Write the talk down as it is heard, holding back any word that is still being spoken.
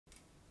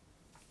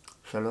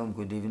Shalom,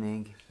 good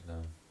evening.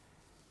 Shalom.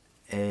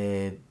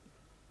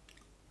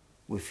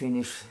 We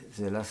finished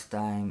the last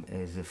time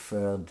the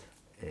third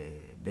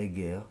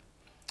beggar.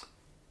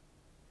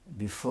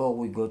 Before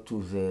we go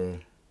to the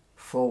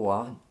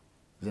forward,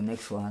 the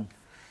next one,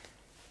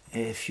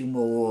 a few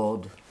more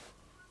words.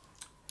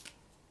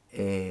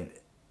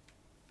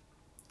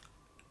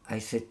 I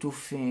said two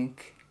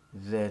things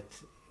that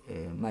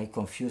might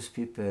confuse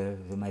people.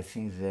 They might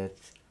think that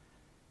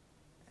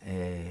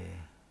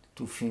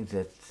two things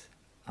that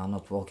are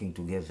not working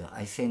together.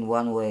 I say in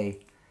one way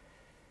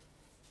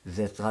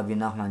that Rabbi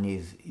Nachman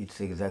it's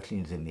exactly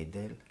in the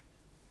middle.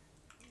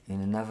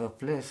 In another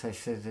place I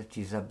said that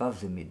he's above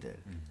the middle.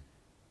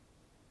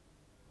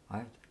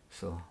 Right?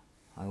 So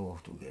I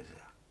work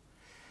together.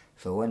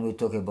 So when we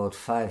talk about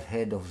 5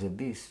 head of the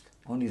beast,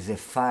 only the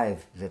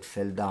 5 that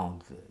fell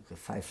down, the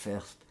 5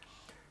 first,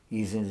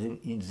 is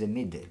in the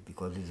middle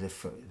because it's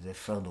the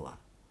third one.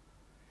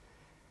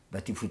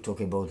 But if we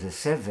talk about the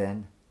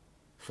 7,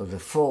 so the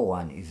 4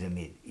 one is the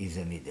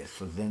middle.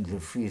 So then the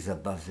 3 is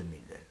above the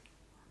middle.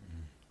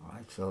 All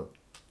right. So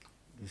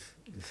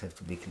this has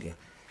to be clear.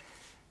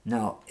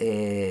 Now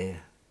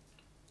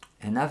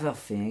another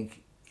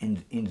thing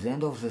in the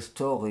end of the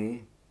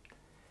story,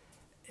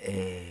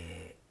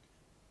 it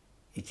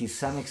is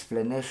some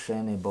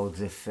explanation about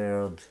the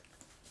third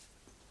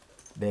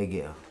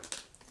beggar.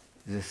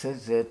 They said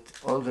that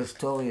all the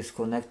story is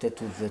connected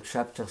to the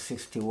chapter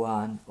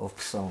 61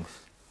 of Songs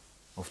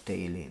of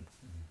Tehillim.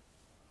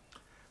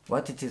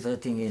 What it is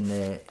written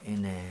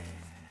in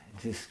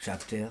this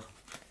chapter,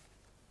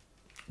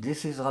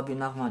 this is Rabbi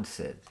Nachman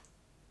said.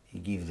 He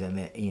gives them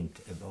a hint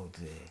about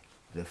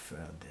the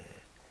third.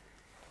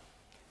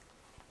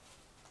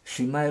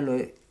 Shema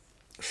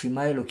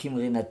Elokim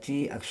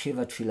Rinati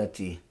Akshiva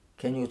Tfilati.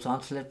 Can you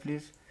translate,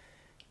 please?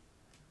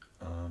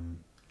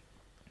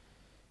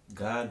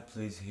 God,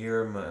 please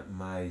hear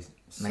my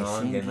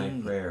song and my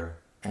prayer.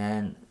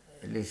 And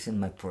listen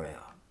my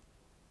prayer.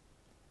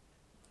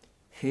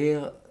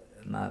 Hear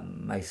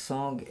my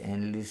song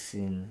and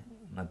listen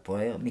my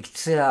prayer.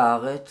 מקצה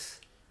הארץ,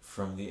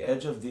 from the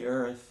edge of the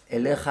earth,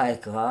 אליך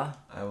אקרא,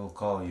 I will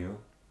call you.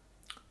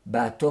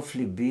 בעטוף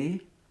ליבי,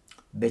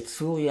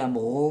 בצור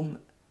ימרום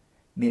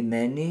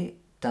ממני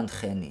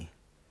תנחני.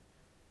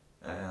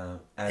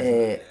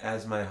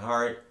 As my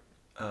heart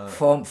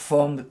from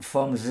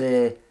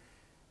the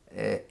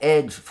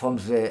edge, from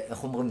the,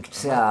 איך אומרים,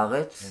 קצה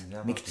הארץ,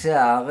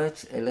 מקצה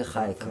הארץ אליך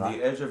אקרא. From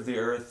the edge of the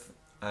earth,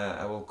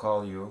 I will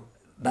call you.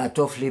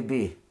 בעטוף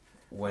ליבי.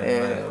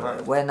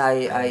 When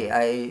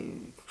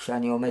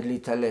כשאני עומד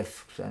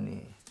להתעלף,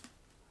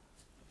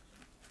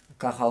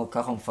 ככה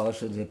הוא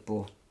מפרש את זה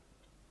פה.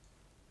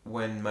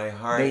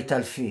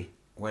 בהתעלפי.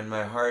 When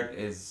my heart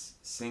is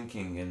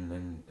sinking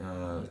and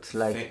it's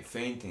like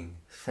fainting.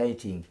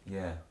 Fainting.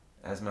 Yeah,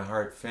 as my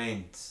heart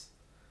faints.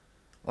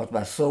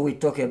 So we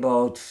talk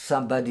about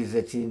somebody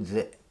that's in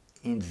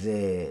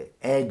the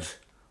edge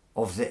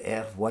of the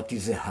earth. What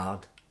is the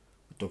heart?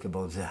 We talk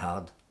about the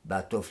heart.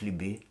 בעטוף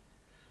ליבי.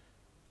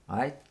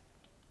 Right?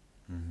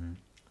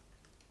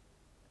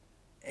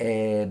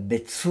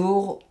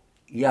 בצור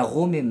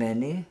ירו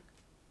ממני.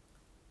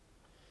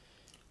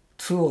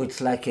 צור,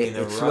 it's like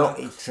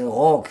it's a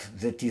rock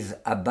that is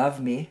above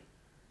me.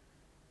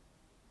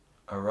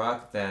 A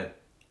rock that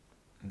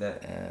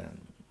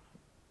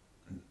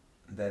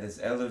is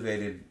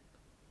elevated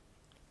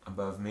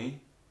above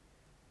me.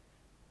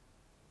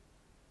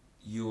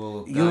 You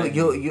will guide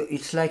me.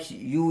 It's like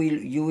you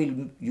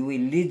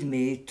will lead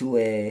me to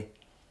a.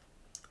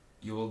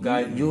 You will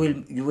guide me.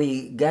 You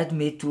will guide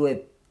me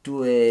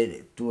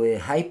to a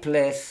high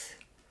place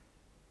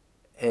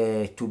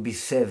to be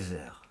safe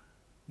there.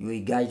 You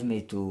will guide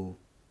me to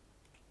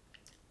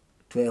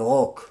a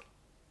rock.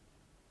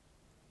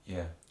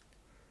 Yeah.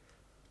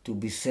 To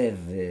be safe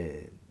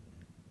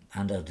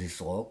under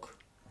this rock.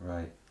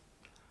 Right.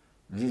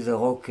 This is a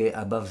rock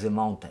above the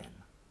mountain.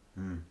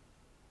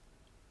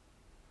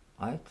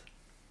 Right?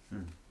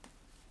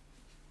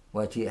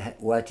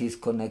 What is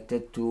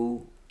connected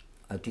to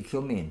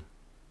Atikumin?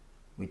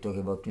 We talk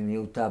about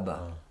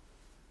Miutaba.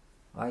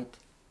 Right?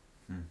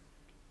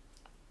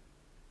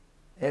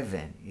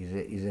 Heaven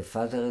is a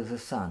father and the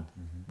son,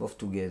 both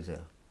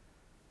together.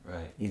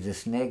 Right. Is the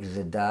snake,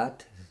 the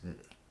dad,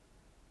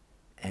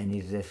 and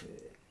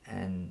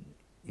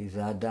is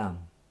Adam.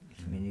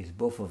 It means it's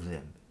both of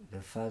them, the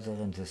father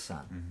and the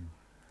son.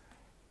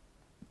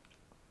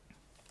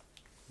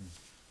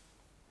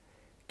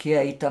 כי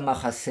היית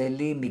מחסה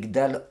לי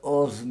מגדל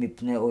עוז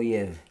מפני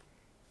אויב.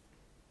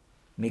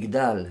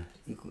 מגדל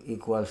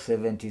equals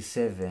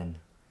 77.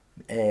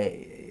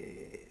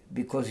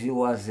 Because he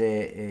was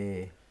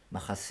a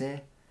מחסה.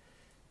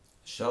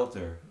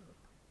 Shelter.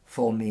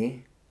 For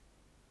me.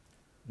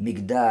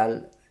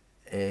 מגדל,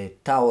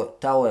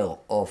 tower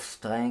of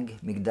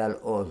strength, מגדל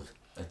עוז.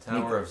 A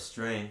tower of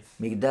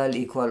strength. מגדל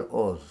equal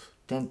עוז.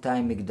 10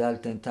 times מגדל,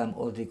 10 times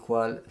עוז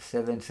equal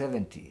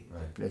 770.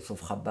 Right. The place of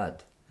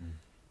Chabad.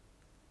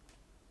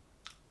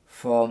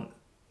 From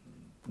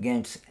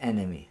against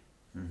enemy,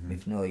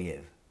 מפני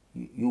אויב.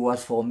 You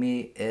was for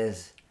me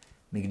as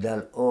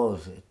Migdal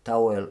Oz, a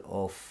tower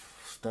of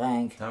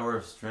strength. Tower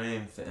of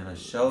strength and a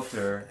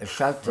shelter. A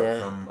shelter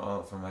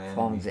from my enemy.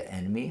 From the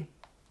enemy.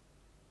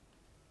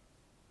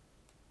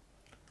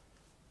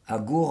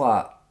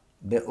 אגורה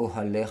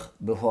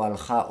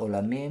באוהלך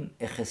עולמים,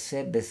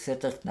 אחסה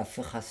בסתר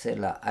כנפיך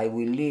סלע. I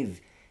will live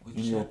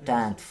in your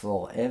tent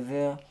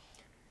forever.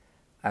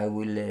 I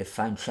will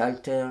find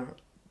shelter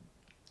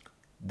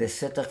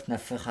בסתר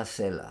כנפיך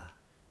סלע.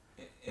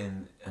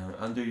 And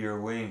under your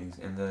wings,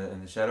 in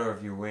the shadow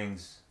of your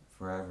wings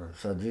forever.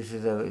 So this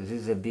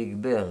is a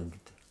big bird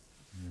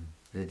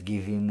that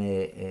give him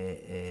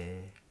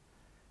a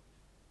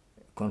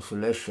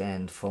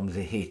consolation from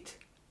the heat.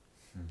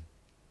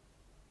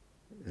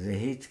 The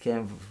heat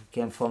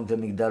came from the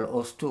Migdal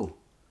Oz too,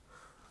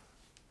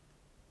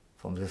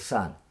 from the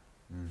sun.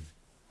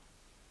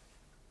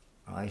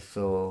 Right,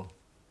 so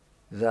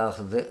there are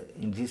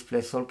in this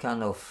place all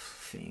kind of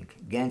things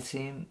against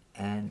him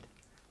and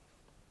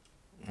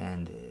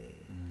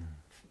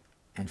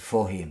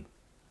for him.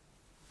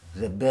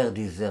 The bird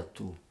is there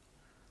too.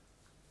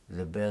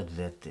 The bird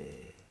that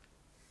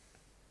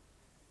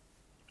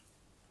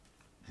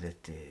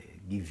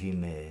give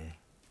him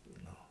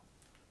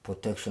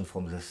protection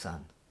from the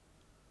sun.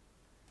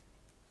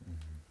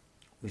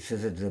 We say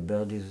that the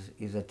bird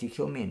is עתיק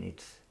יומין,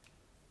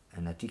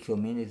 and עתיק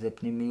יומין is a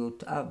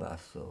פנימיות אבא,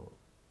 so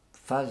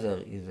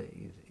father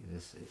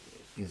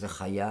is a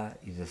חיה,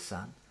 is a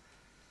sun,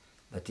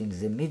 but in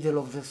the middle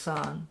of the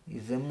sun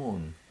is the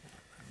moon,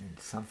 I mean,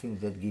 something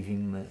that give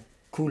him,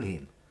 cool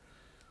him.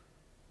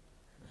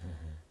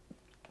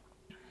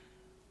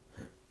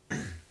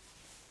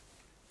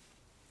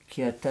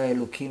 כי אתה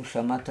אלוקים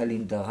שמעת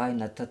לנדרי,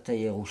 נתת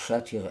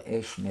ירושת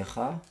יראי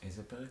שמך.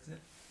 איזה פרק זה?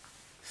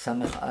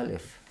 סמך א',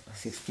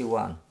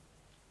 61.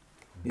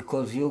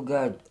 Because you,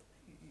 God,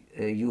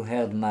 you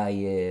heard my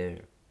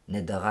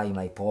נדרי,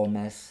 my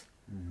promise.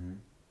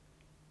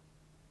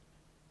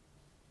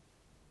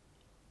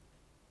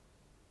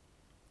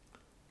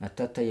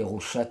 נתת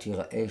ירושת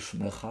יראי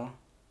שמך.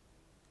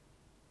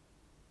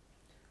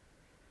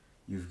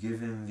 You've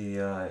given the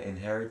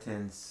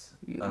inheritance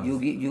of, you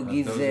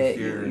give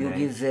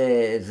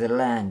the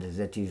land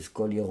that is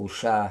called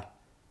Yerusha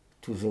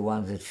to the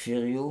ones that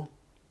fear you.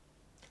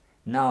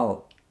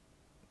 Now,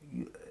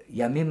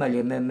 ימים על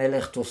ימי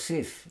מלך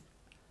תוסיף.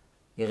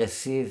 He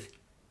receive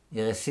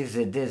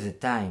the day, the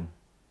time.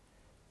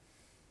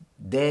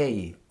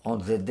 Day, on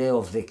the day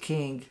of the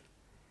king,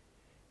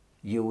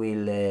 you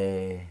will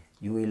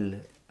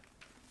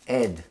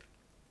add.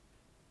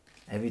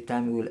 Every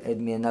time you will add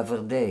me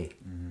another day.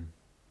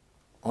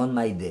 On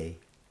my day.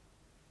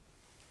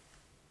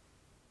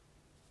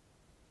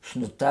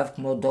 שנותיו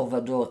כמו דור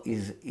ודור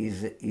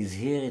is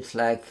here, it's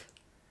like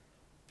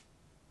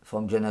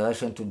from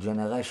generation to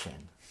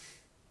generation.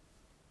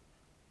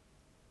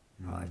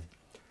 Right.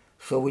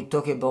 So we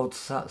talk about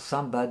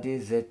somebody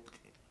that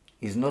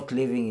is not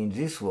living in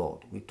this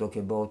world. We talk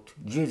about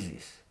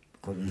Jesus,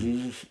 because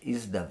Jesus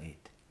is David.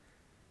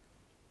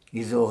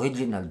 He's the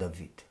original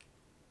David.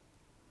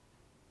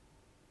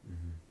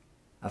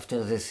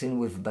 After the sin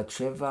with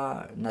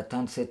Bathsheba,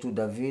 Nathan said to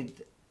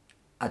David,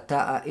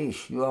 Ata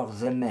Aish, you are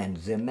the man,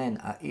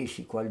 Aish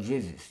equal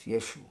Jesus,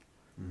 Yeshu.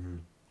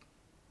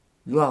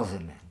 You are the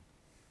man.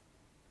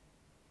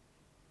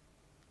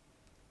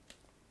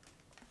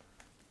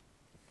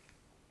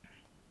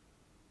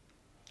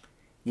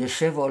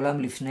 ישב עולם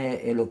לפני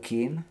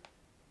אלוקים,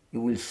 he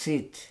will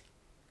sit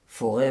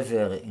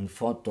forever in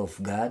front of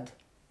God.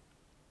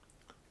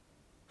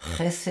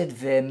 חסד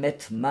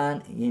ואמת מן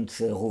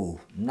ינצרו.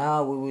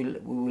 Now we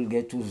will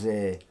get to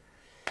the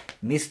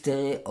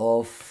mystery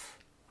of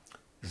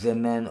the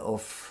man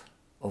of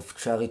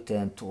charity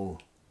and true.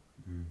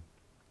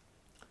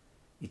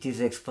 It is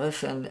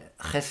expression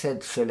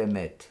חסד של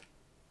אמת,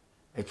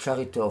 a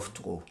charity of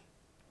true.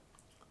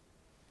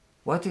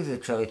 What is a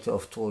charity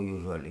of true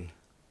usually?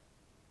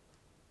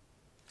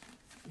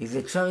 It's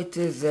a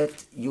charity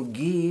that you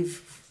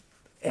give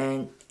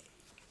and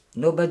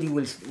nobody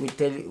will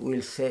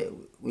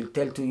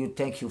tell to you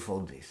thank you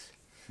for this.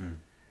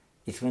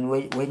 It's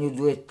when you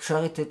do a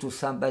charity to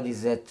somebody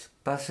that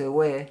pass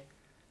away,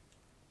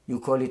 you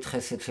call it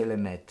chesed shel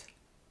emet,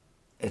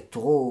 a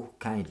true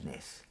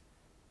kindness.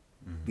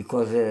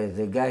 Because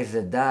the guy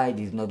that died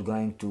is not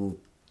going to.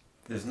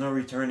 There's no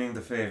returning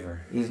the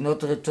favor. He's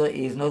not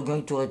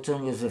going to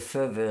return you the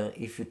favor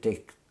if you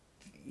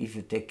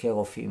take care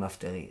of him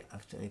after he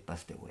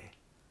passed away,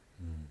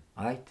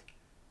 right?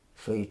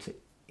 So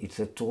it's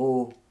a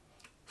true.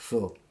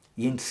 So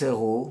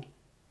ינצרו,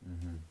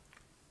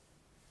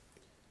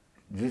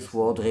 this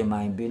word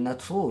remind me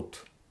נצרות.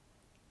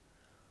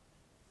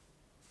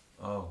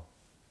 Oh.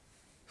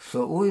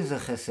 So who is the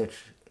chesed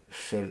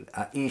של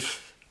האיש,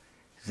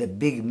 the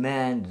big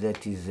man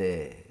that is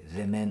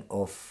the man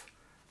of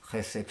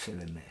chesed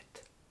של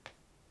אמת?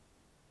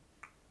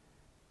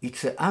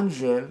 It's an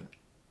angel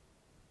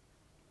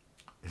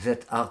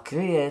that are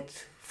created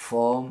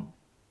from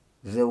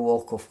the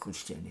work of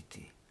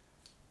Christianity,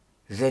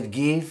 that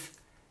give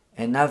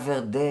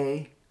another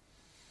day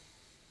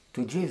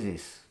to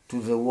Jesus,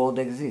 to the world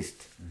exist.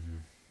 Mm-hmm.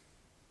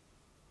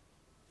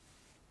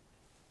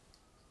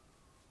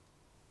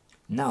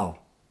 Now,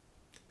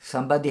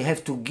 somebody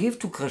have to give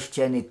to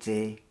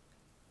Christianity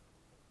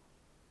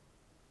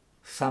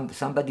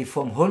somebody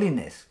from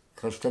holiness.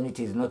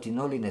 Christianity is not in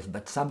holiness,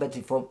 but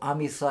somebody from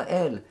Am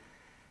Israel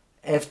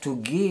have to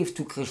give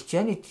to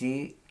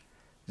Christianity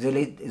the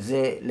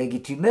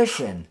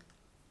legitimation.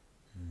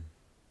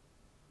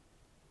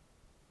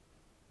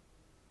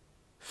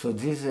 So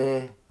this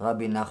is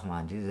Rabbi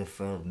Nachman, this is the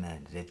first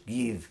man that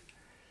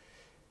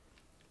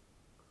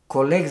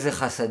collect the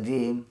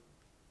chasadim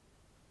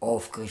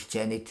of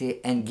Christianity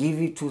and give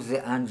it to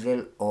the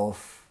angel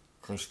of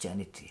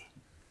Christianity.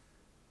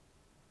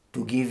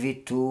 To give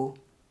it to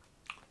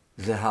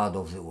the heart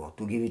of the world,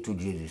 to give it to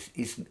Jesus.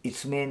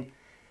 It's mean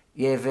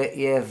you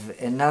have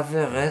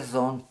another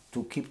reason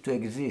to keep to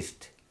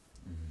exist.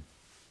 Mm-hmm.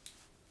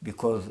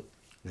 Because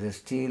they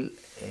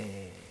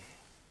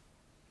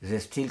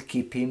still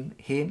keep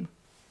him,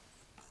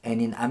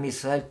 and in Am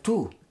Israel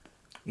too.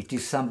 It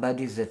is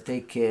somebody that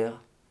take care,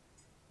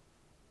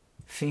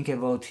 think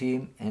about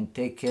him, and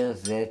take care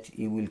that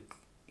he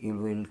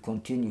will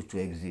continue to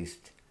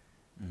exist.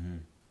 Mm-hmm.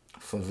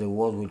 So the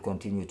world will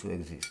continue to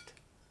exist.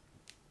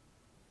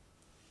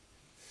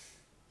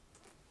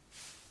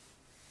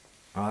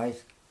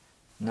 Right?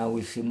 Now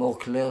we see more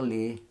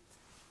clearly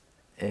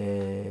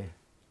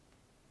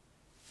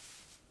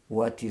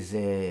what is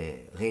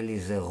really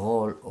the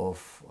role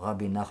of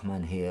Rabbi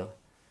Nachman here,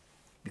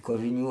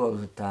 because he knew all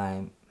the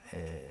time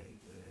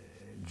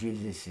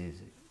Jesus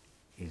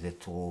is a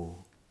true,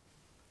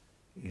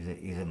 is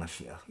a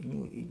Mashiach. He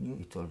knew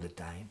it all the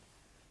time.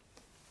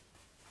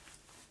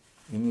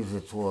 He knew the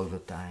truth all the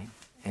time,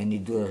 and he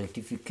do a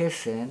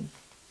rectification.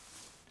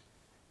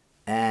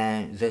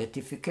 And the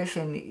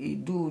rectification he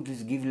do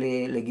this give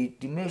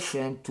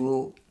legitimation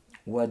to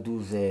what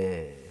do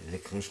the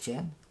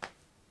Christian,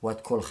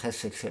 what called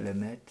chesed shel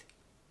emet,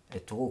 a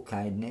true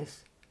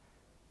kindness,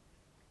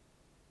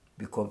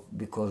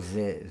 because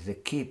they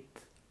keep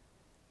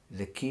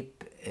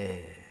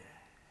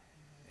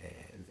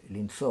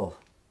linsor,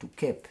 to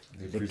keep,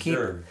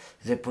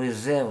 they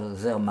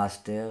preserve their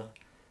master,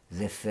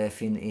 the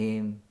faith in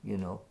him, you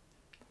know.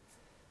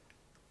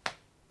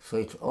 So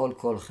it's all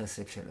called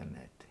chesed shel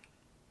emet.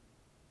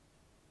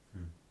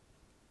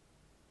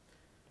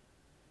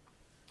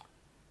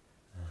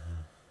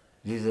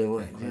 This is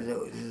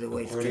the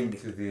way it can According be.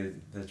 to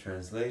the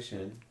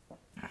translation,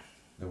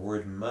 the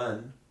word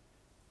man,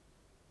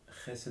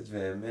 chesed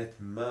ve'emet,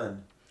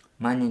 man.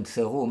 Man in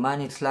Tzeru,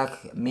 man it's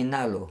like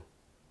minalo.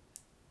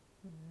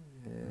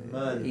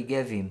 Man. He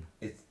gave him.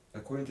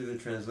 According to the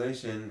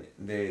translation,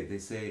 they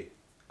say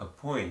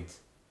appoint,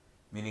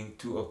 meaning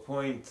to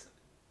appoint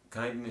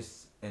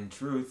kindness and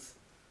truth,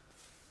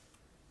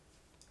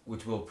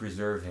 which will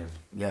preserve him.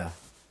 Yeah.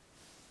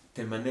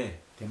 Temane.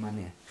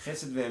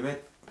 Chesed ve'emet,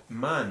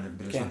 man,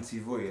 b'lashon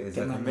tzivuy, is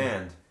a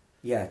command.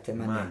 Yeah,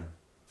 temane. Man.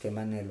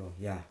 Temane lo,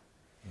 yeah.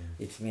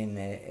 It means,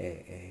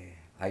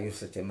 I use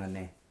the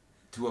temane.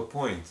 To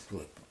appoint.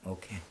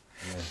 Okay.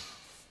 Yeah.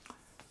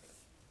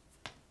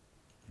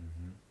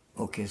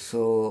 Mm-hmm. Okay,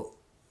 so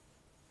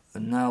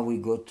now we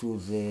go to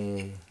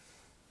the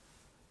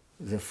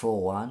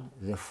 4-1.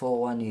 The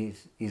 4-1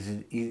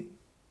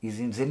 is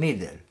in the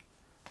middle.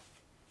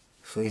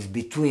 So it's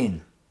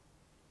between.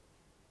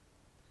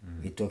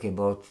 We talk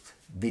about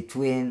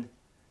between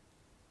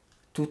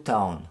two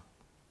towns,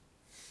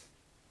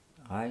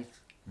 right?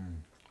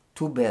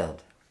 Two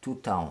birds, two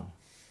towns.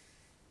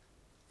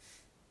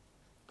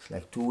 It's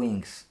like two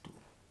wings.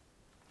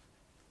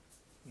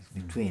 It's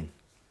between.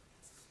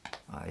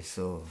 Alright,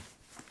 so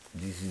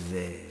this is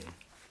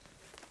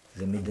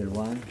the middle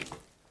one.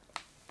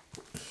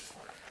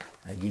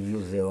 I give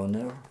you the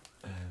honor.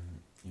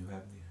 You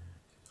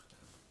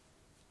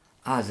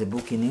have the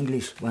book in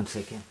English. 1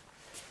 second.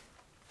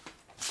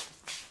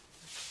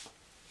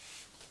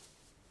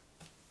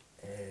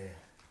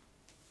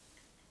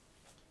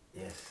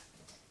 Yes,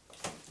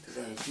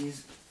 there it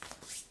is.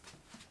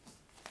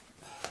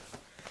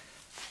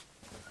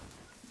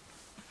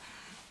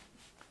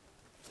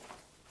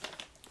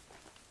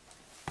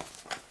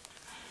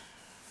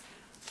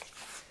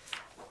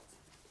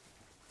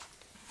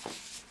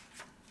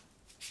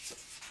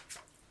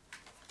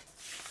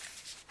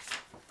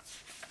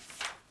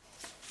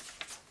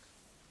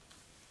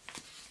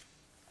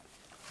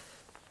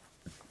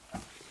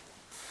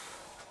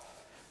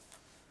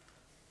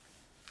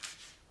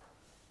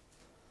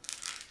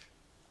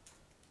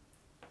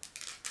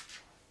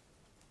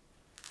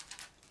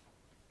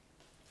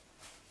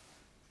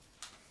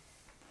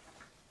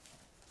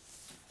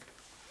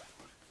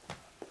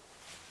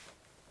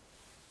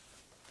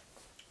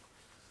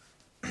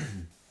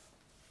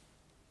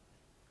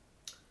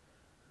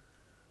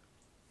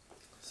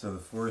 So the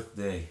fourth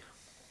day.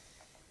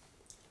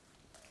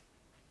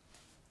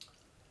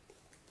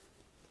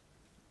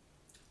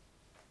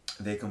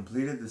 They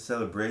completed the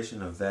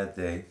celebration of that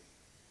day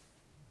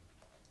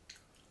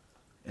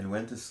and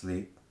went to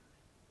sleep.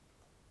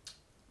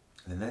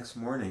 The next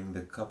morning, the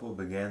couple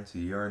began to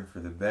yearn for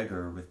the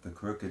beggar with the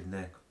crooked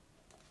neck.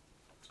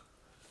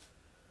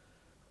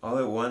 All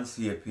at once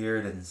he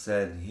appeared and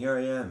said, "Here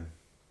I am.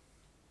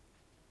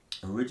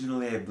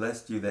 Originally I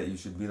blessed you that you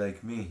should be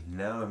like me.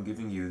 Now I'm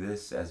giving you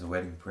this as a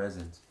wedding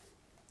present.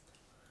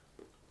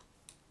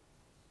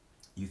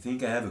 You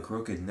think I have a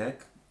crooked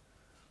neck?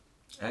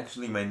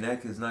 Actually, my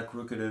neck is not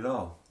crooked at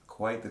all.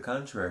 Quite the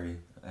contrary.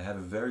 I have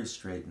a very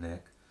straight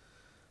neck.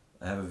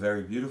 I have a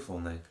very beautiful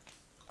neck.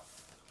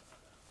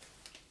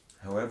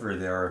 However,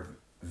 there are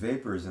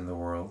vapors in the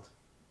world.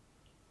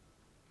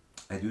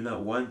 I do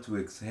not want to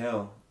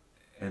exhale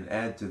and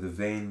add to the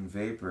vain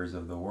vapors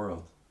of the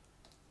world.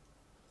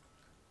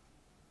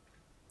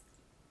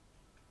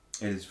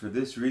 It is for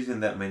this reason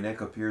that my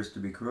neck appears to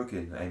be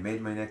crooked. I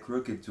made my neck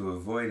crooked to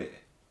avoid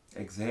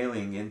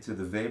exhaling into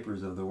the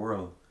vapors of the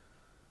world.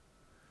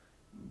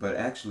 But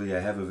actually, I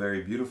have a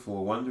very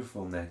beautiful,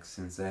 wonderful neck,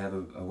 since I have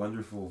a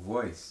wonderful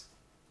voice.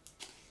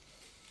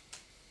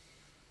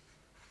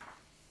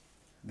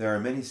 There are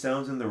many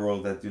sounds in the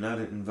world that do not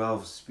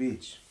involve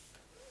speech.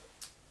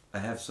 I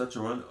have such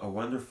a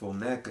wonderful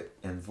neck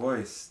and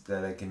voice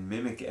that I can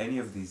mimic any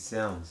of these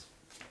sounds.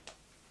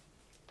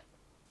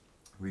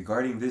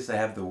 Regarding this, I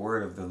have the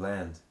word of the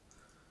land.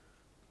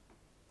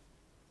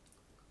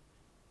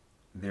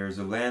 There is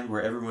a land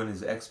where everyone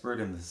is expert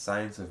in the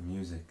science of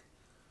music.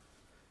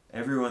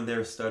 Everyone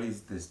there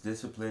studies this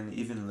discipline,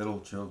 even little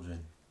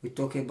children. We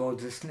talk about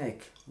the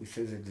snake. We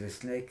say that the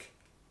snake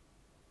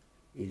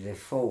is a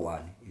fore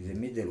one, is a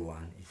middle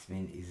one. It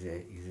means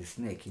is a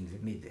snake in the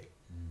middle.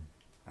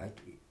 Right?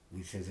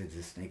 We say that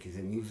the snake is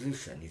a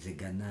musician, is a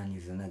ganan,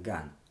 is a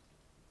nagan.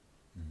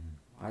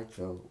 Right?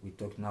 So we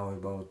talk now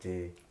about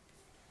a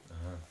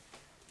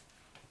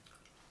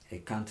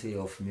country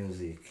of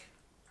music.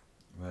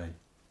 Right.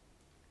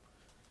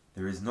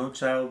 There is no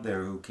child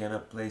there who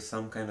cannot play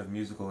some kind of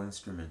musical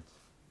instrument.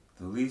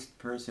 The least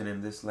person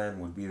in this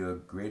land would be the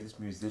greatest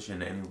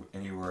musician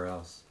anywhere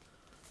else.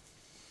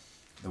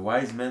 The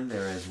wise men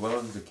there, as well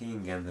as the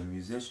king and the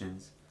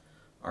musicians,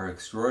 are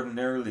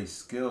extraordinarily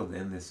skilled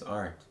in this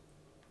art.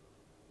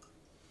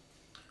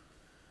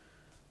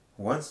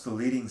 Once the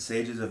leading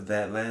sages of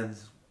that land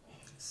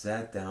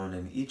sat down,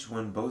 and each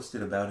one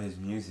boasted about his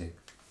music.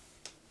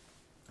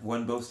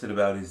 One boasted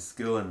about his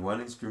skill in one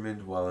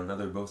instrument, while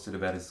another boasted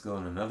about his skill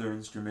in another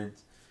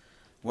instrument.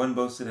 One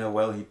boasted how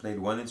well he played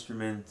one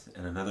instrument,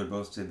 and another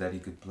boasted that he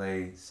could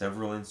play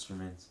several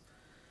instruments.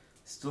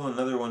 Still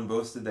another one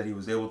boasted that he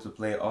was able to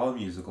play all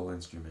musical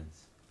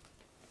instruments.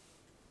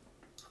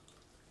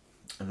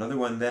 Another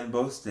one then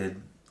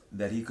boasted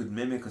that he could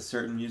mimic a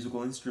certain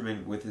musical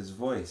instrument with his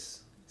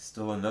voice.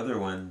 Still another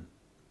one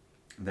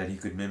that he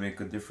could mimic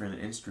a different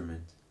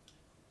instrument.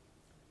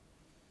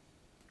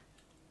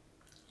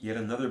 Yet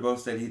another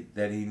boasted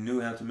that he knew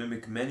how to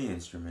mimic many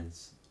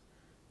instruments.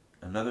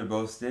 Another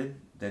boasted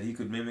that he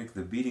could mimic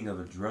the beating of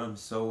a drum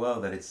so well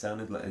that it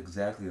sounded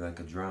exactly like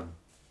a drum.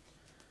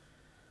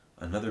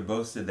 Another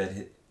boasted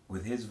that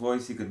with his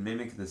voice he could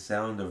mimic the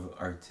sound of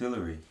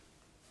artillery.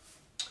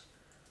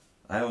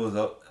 I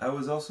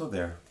was also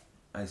there.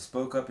 I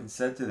spoke up and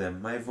said to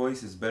them, "My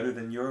voice is better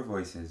than your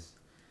voices.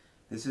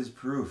 This is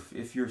proof.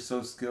 If you're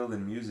so skilled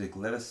in music,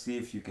 let us see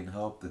if you can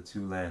help the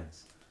two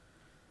lands.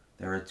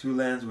 There are two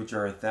lands which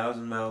are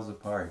 1,000 miles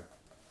apart.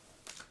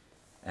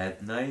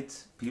 At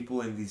night,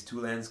 people in these two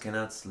lands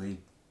cannot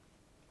sleep.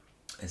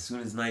 As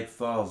soon as night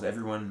falls,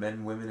 everyone,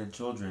 men, women, and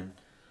children,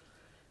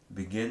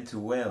 begin to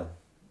wail.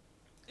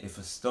 If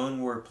a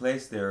stone were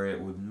placed there,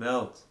 it would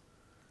melt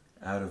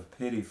out of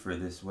pity for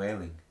this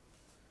wailing.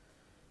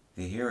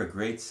 They hear a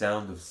great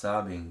sound of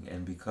sobbing,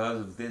 and because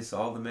of this,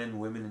 all the men,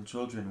 women, and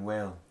children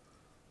wail.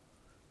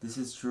 This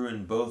is true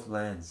in both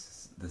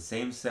lands. The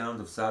same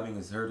sound of sobbing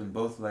is heard in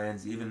both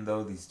lands, even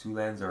though these two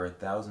lands are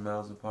 1,000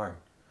 miles apart.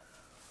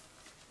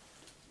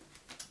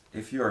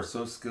 If you are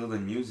so skilled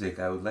in music,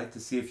 I would like to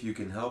see if you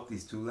can help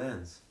these two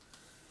lands,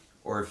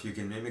 or if you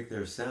can mimic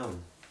their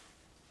sound.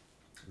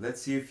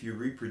 Let's see if you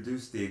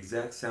reproduce the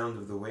exact sound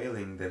of the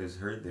wailing that is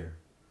heard there."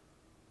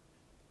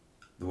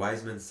 The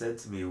wise men said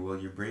to me,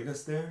 "Will you bring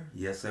us there?"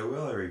 "Yes, I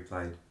will," I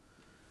replied.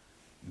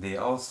 They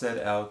all set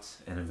out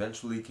and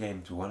eventually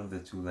came to one of the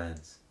two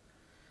lands.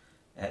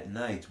 At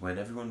night, when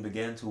everyone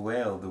began to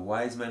wail, the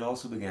wise men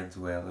also began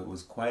to wail. It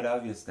was quite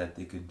obvious that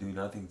they could do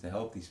nothing to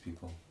help these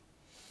people.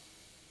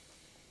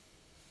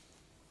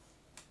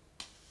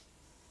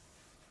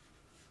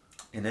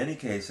 In any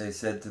case, I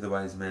said to the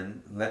wise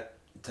men,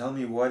 "Tell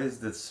me what is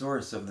the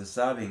source of the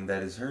sobbing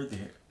that is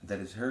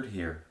heard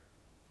here."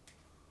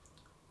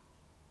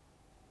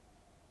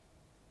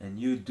 "And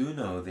you do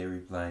know," they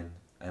replied.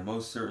 "I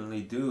most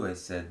certainly do," I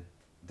said.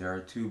 "There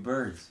are two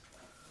birds,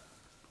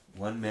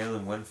 one male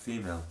and one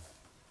female.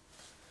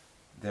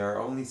 There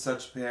are only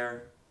such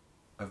pair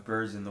of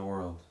birds in the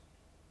world.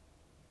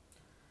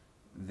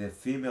 The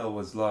female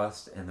was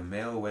lost, and the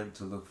male went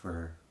to look for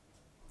her.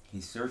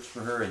 He searched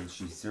for her, and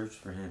she searched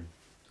for him.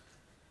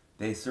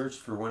 They searched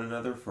for one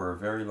another for a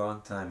very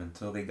long time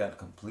until they got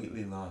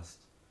completely lost.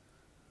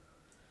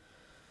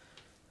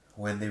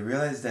 When they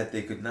realized that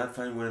they could not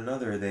find one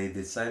another, they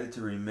decided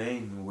to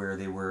remain where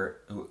they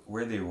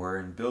were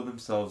and build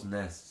themselves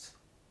nests.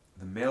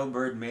 The male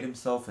bird made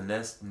himself a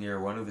nest near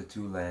one of the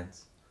two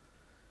lands.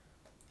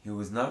 He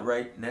was not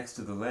right next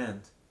to the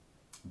land,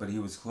 but he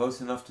was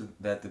close enough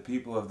that the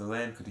people of the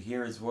land could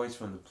hear his voice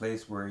from the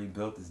place where he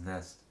built his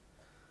nest.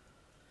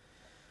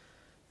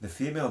 The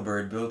female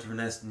bird built her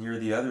nest near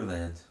the other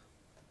land.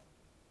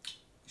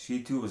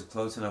 She too was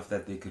close enough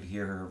that they could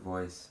hear her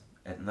voice.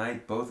 At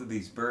night, both of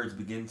these birds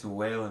begin to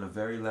wail in a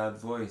very loud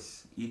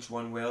voice. Each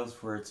one wails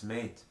for its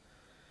mate.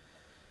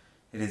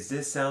 It is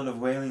this sound of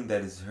wailing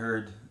that is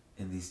heard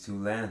in these two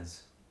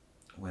lands.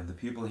 When the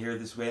people hear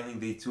this wailing,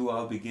 they too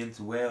all begin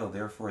to wail,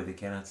 therefore they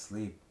cannot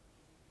sleep.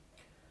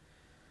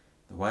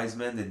 The wise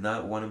men did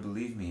not want to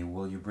believe me.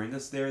 Will you bring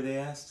us there, they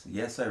asked.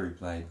 Yes, I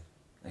replied.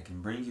 I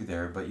can bring you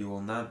there, but you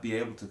will not be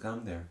able to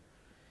come there.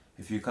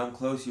 If you come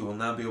close, you will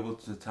not be able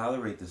to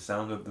tolerate the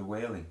sound of the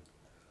wailing.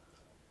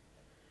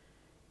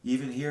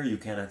 Even here you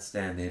cannot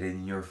stand it,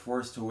 and you are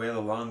forced to wail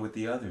along with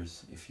the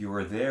others. If you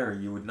were there,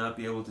 you would not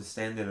be able to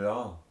stand it at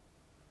all.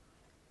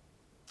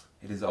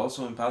 It is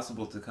also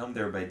impossible to come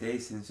there by day,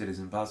 since it is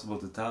impossible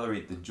to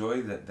tolerate the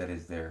joy that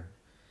is there.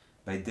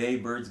 By day,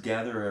 birds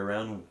gather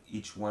around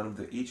each one of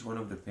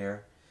the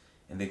pair,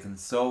 and they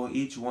console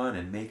each one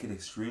and make it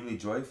extremely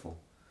joyful.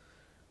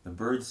 The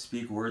birds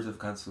speak words of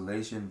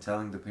consolation,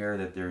 telling the pair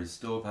that there is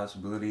still a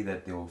possibility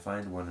that they will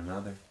find one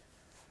another.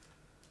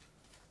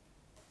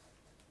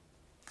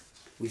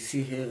 We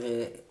see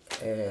here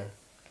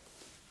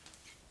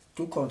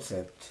two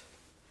concepts,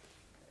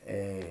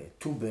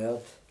 two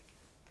birds.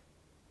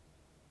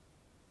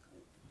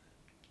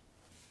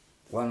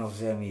 One of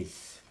them is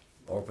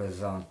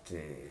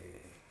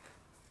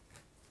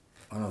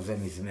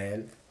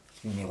male,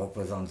 meaning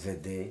represents the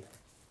day.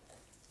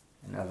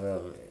 The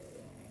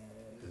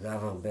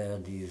other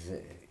bird is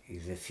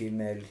a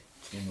female,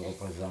 meaning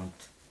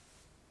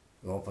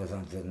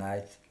represent the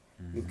night.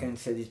 Mm-hmm. You can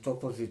say the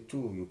opposite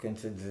too. You can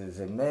say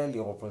the male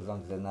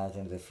represents the night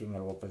and the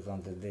female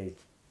represents the day.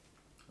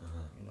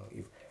 Uh-huh. You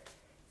know,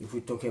 if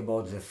we talk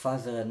about the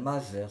father and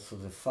mother, so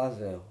the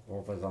father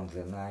represents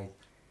the night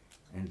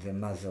and the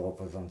mother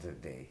represents the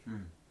day.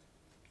 Mm.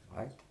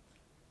 Right?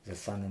 The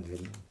sun and the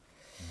moon.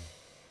 Mm.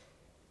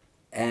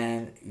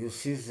 And you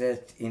see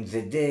that in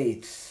the day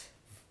it's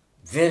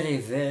very,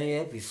 very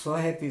happy, so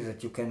happy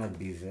that you cannot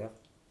be there.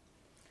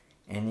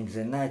 And in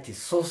the night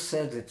it's so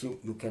sad that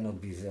you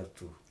cannot be there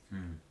too.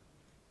 Mm.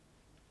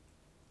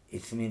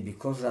 It means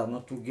because they are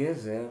not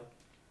together,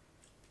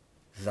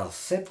 they are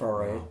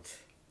separate. Wow.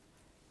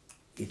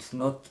 It's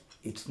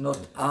not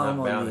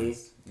harmony,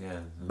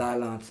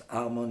 balance,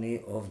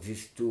 harmony of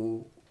these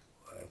two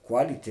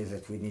qualities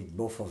that we need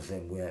both of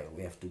them. We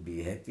have to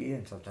be happy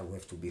and sometimes we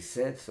have to be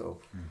sad, so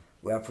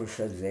we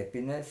appreciate the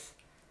happiness.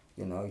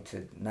 You know, it's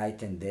a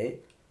night and day.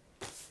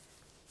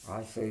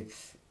 Right, so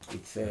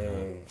it's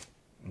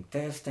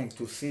interesting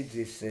to see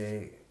this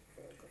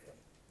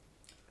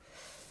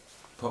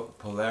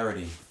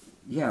polarity.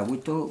 Yeah, we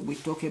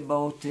talk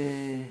about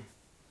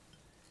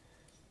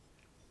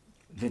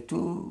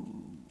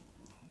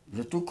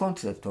the two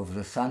concepts of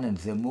the sun and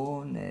the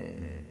moon,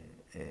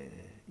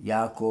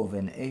 Yaakov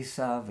and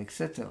Esav,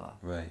 etc.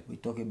 Right. We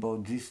talk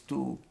about these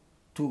two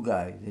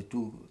guys, the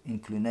two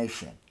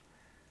inclination.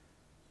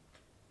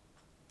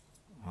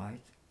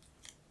 Right?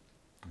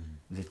 Mm.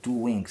 The two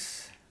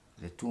wings.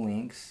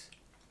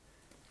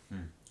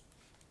 Mm.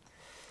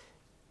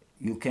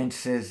 You can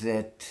say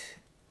that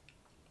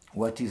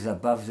what is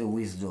above the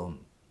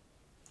wisdom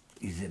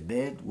is a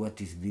bad, what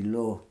is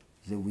below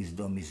the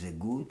wisdom is a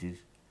good.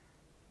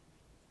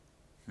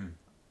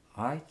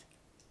 Right?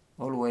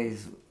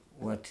 Always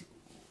what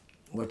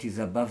is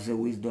above the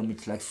wisdom,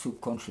 it's like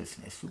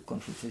subconsciousness.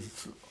 Subconsciousness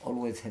it's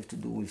always have to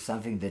do with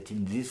something that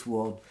in this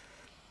world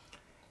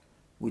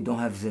we don't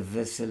have the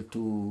vessel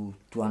to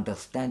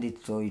understand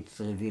it, so it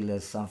reveals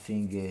as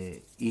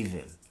something evil.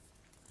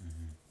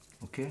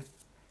 Mm-hmm. Okay?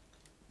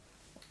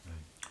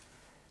 Right.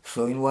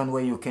 So in one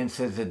way you can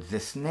say that the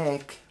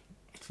snake,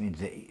 it means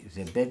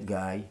the bad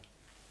guy,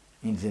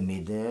 in the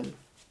middle,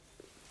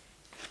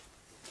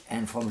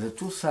 and from the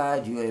two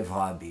sides you have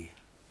Rabbi.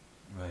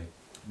 Right.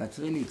 But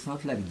really it's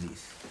not like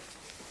this.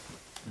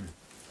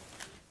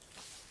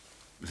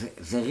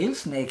 The real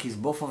snake is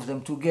both of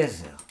them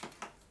together.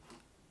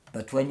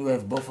 But when you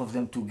have both of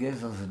them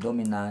together, the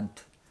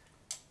dominant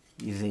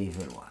is the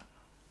evil one.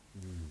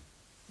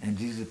 And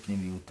this is the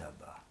Pnimiut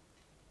Haba.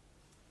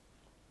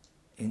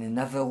 In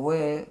another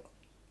way,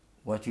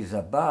 what is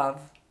above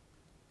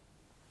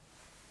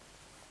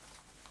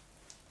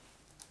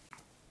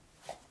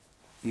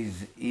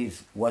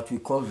is what we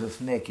call the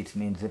snake. It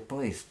means the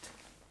priest.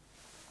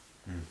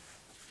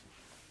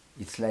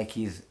 It's like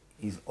he's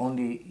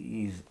only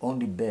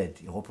bad.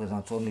 He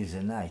represents only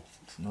the night.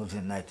 It's not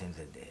the night and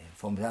the day.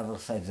 From the other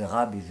side, the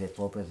Rabbi that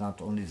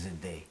represent only the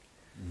day.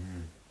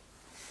 Mm-hmm.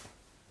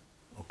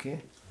 Okay?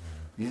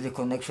 Mm-hmm. This is the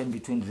connection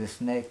between the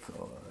snake,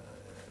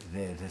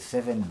 the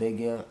seventh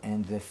beggar,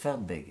 and the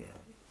third beggar.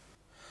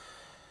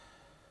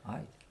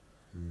 Right?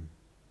 Mm.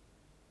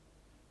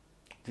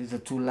 These are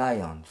two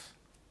lions.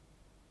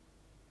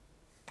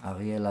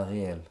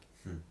 Ariel.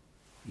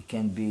 It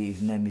can be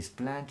his name is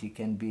Plant, it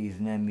can be his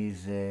name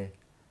is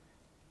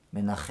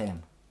Menachem.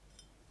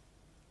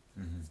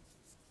 Mm-hmm.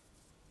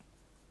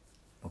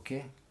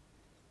 Okay?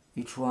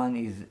 Each one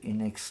is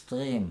in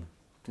extreme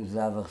to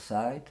the other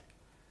side,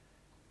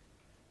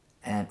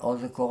 and all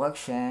the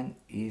correction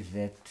is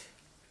that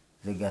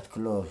they got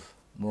close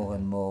more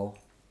and more,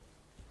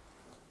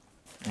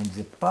 and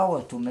the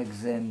power to make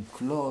them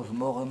close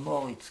more and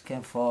more, it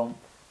came from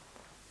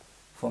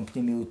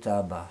Pnimiut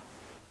Abba.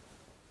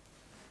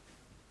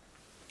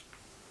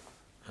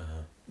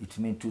 It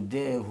means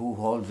today who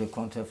holds the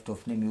concept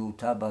of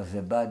Pnimiut Abba,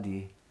 the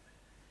body,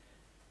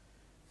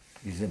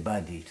 is a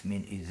body. It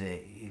means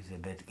is a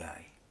bad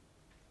guy.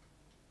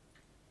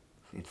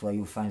 It's why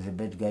you find the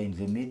bad guy in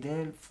the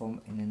middle.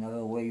 In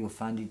another way, you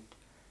find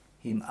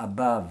him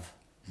above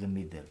the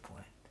middle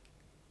point.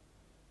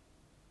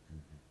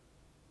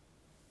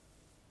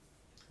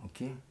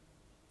 Okay?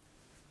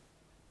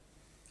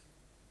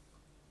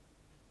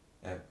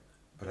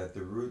 But at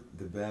the root,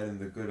 the bad and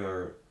the good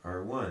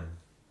are one.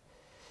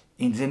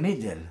 In the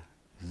middle,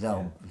 they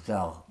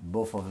are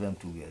both of them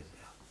together.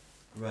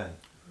 Right.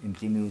 In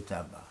Pnimiut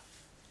Abba.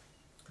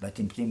 But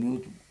in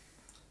Pnimiut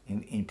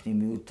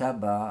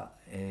Abba,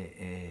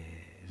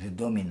 the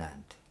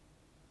dominant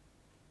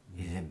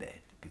is a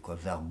bad,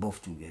 because they are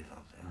both together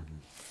there.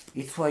 Mm-hmm.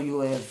 It's why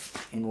you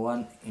have, in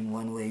one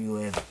way, you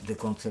have the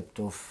concept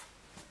of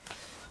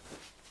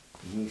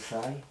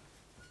Yishai.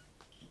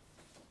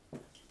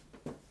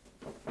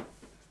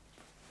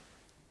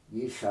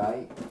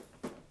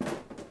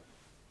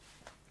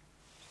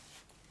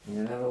 In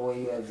another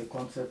way, you have the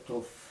concept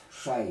of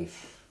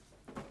Shaish.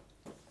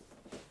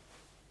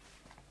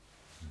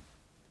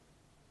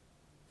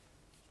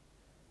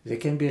 They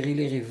can be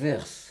really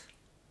reverse.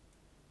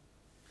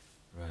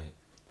 Right.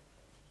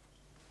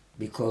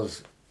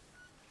 Because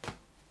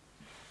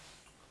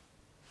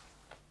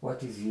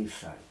what is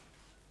Yishai?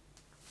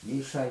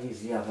 Yishai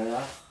is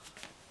Yareach,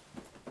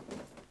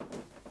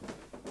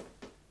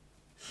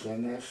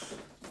 Shemesh,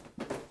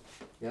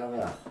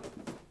 Yareach.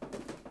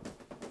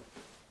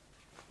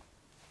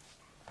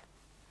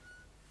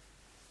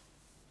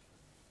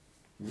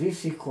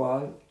 This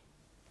equal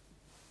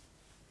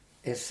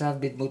Esav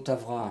b'dmut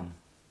Avraham.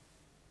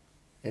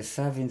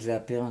 Esav in the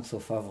appearance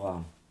of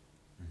Avraham.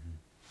 Mm-hmm.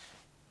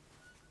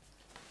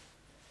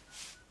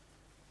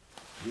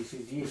 This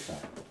is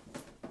Yishai.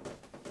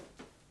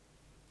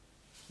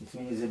 It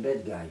means he's a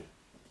bad guy.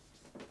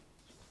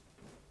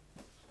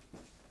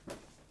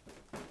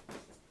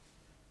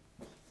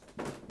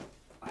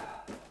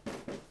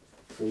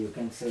 So you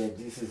can say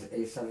this is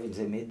Esav in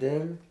the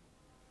middle,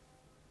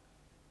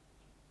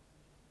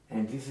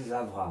 and this is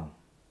Avraham.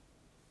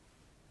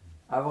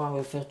 Avraham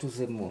refers to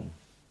the moon.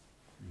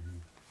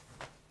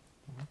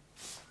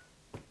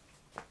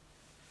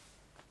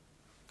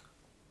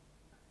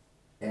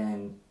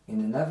 And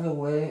in another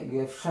way, you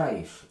have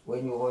Shaish.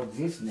 When you wrote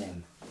this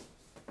name,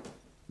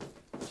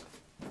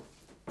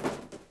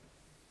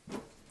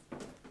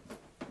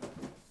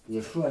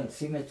 Yeshua in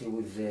symmetry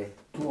with the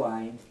two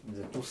eyes,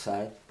 the two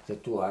sides, the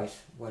two eyes.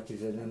 What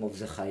is the name of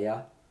the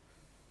Chaya?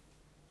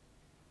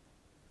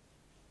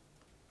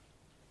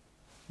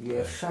 You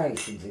have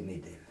Shaish in the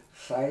middle.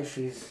 Shaish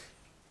is,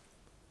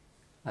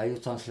 how you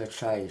translate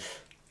Shaish?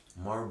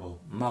 Marble.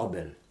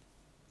 Marble.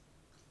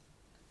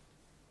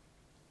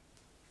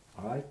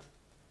 Alright?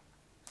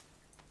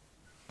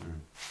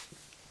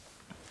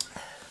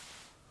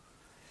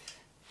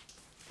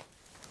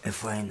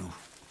 איפה היינו?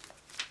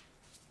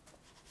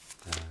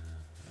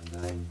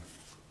 עדיין.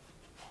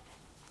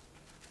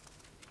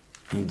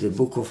 In the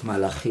book of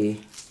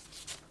Malachi,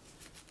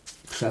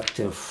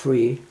 chapter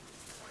 3,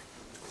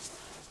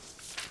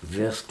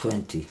 verse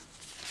 20.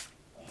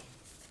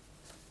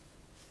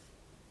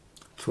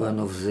 It's one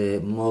of the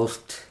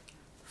most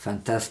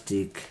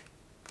fantastic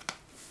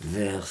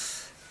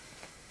verse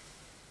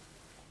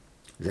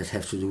that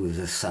have to do with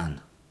the sun.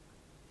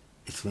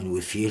 It's when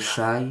with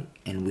Yishai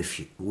and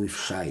with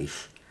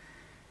Shaish.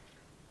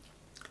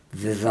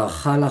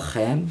 וזרחה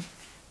לכם,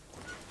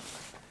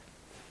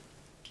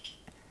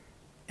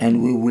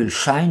 and we will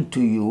shine to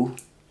you,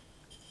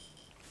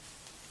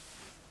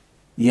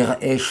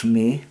 יראי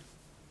שמי,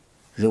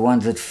 the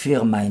ones that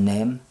fear my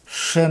name,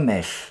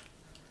 שמש,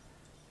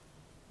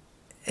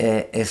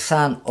 a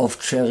son of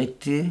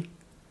charity,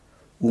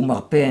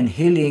 ומרפא and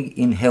healing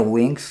in her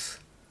wings,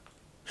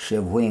 she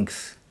have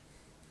wings.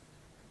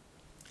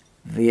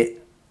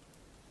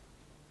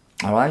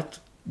 All right,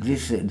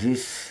 this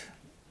is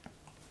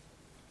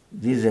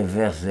a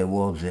verse, the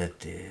word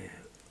that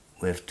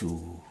we have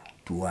to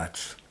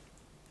watch.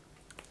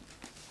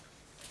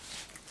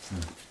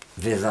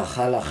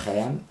 וזרחה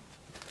לכם,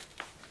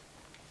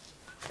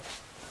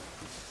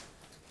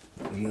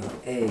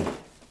 יראי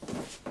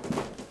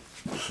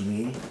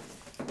שמי,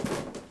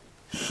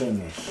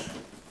 שמש.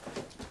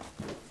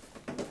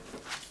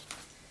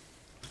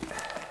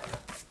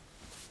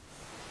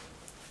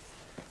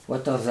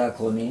 What are the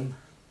acronym?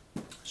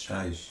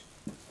 Shaish.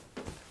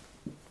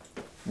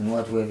 And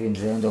what we have in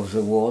the end of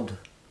the word?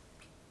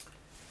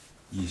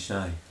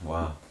 Yishai.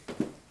 Wow.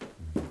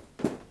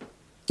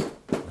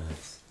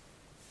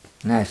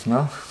 Nice,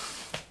 no?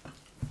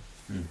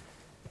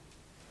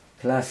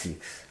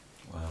 Classics.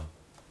 Wow.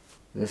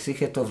 The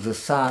secret of the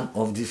sun,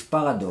 of this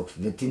paradox,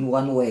 that in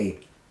one way,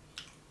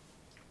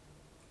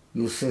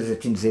 you say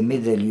that in the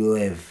middle you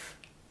have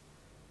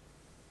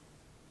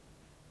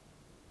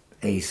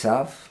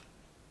Esav,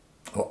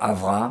 or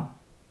Avraham,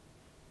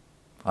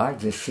 right?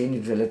 The Shin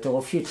is the letter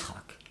of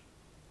Yitzchak.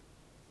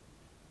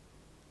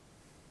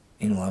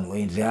 In one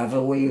way. In the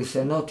other way you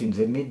say not. In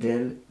the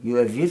middle you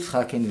have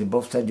Yitzchak, and in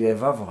both sides you have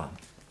Avraham.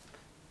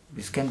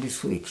 This can be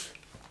switched.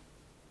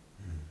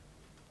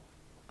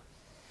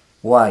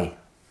 Why?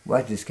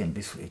 Why this can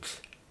be switched?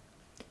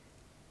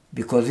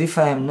 Because if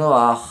I am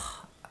Noach,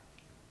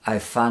 I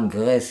find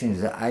grace in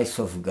the eyes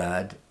of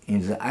God.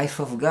 In the eyes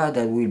of God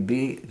I will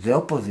be the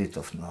opposite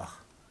of Noach.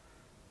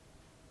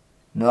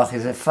 Noach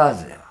is a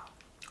father.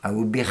 I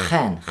will be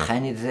Chen.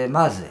 Chen is the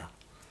mother.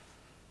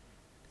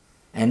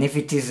 And if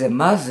it is a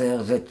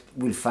mother that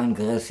will find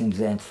grace in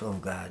the hands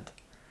of God,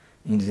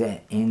 in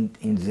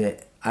the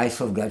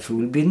eyes of God, she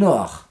will be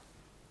Noach.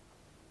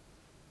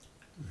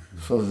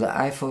 So the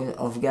eye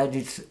of God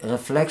is a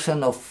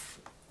reflection of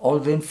all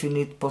the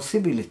infinite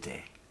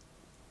possibility.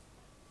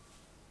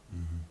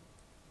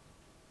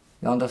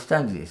 You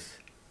understand this?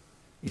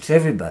 It's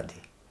everybody.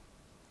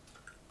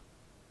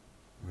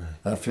 Right.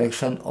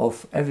 Reflection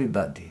of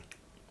everybody.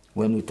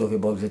 When we talk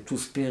about the two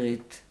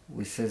spirits,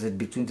 we say that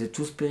between the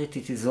two spirits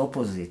it is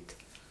opposite.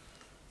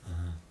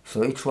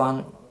 So each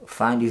one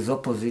finds his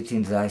opposite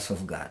in the eyes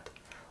of God.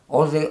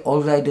 All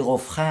the idea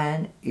of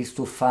Chen is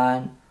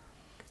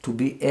to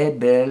be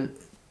able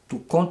to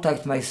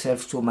contact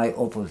myself to my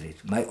opposite.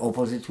 My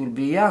opposite will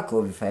be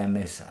Yaakov if I am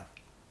Esav.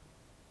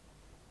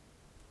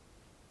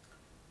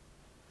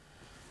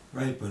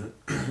 Right, but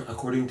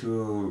according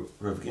to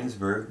Rav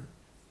Ginsburg,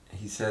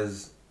 he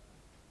says,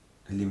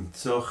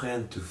 Limtzo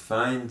chen, to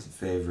find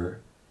favor,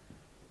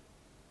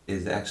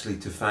 is actually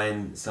to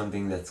find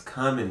something that's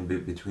common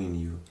between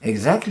you.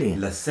 Exactly.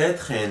 Laset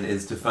chen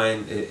is to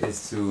find,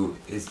 is to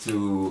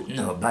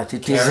No, but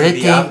it is carry the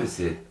written.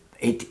 opposite.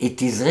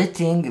 It is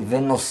written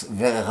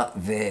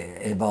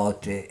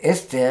about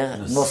Esther,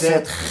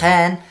 נושאת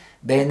חן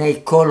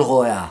בעיני כל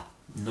רואיה.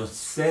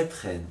 Noset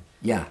chen.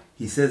 Yeah.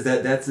 He says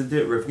that's the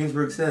difference. Rav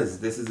Ginsburg says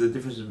this is the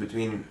difference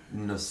between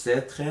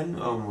noset chen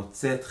or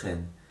motzet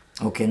chen.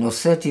 Okay,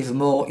 נושאת is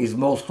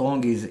more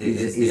strong, is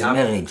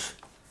marriage.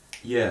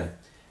 Yeah.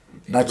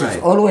 But right.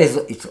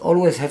 it's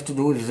always have to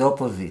do with the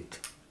opposite.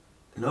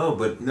 No,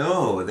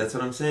 that's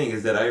what I'm saying,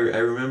 is that I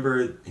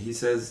remember he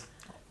says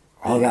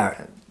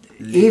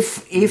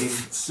if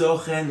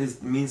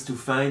Sochen means to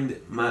find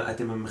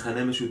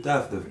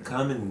the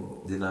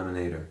common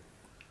denominator.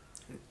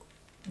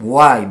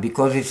 Why?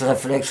 Because it's a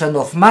reflection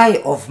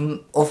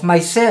of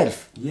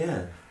myself.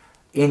 Yeah.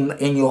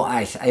 In your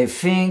eyes. I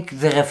think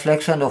the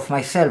reflection of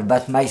myself,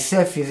 but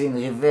myself is in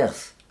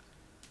reverse.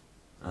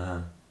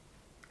 Uh-huh.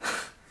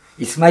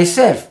 It's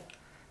myself.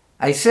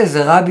 I say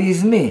the Rabbi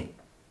is me,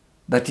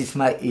 but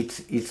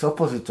it's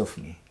opposite of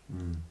me.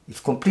 It's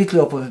completely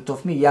opposite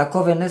of me.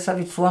 Yaakov and Esav,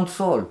 it's one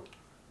soul.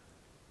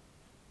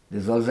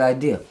 That's all the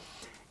idea.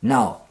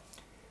 Now,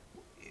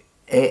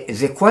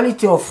 the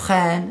quality of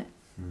Chen,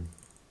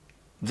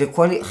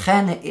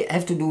 Chen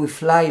have to do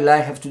with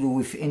lie have to do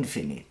with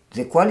infinite.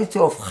 The quality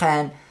of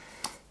Chen,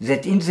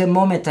 that in the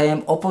moment I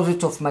am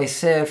opposite of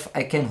myself,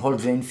 I can hold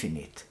the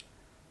infinite.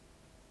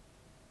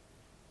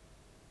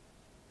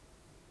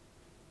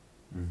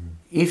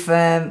 If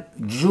I'm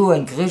Jew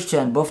and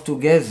Christian both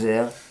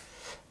together,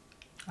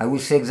 I will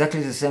say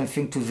exactly the same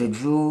thing to the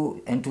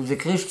Jew and to the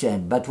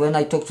Christian. But when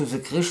I talk to the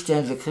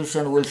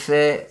Christian will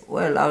say,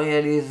 well,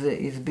 Ariel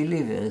is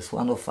believer, is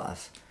one of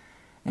us.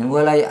 And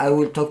when I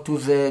will talk to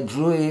the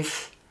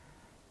Jewish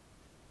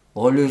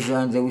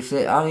religion, they will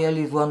say, Ariel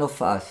is one of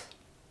us.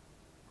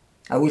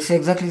 I will say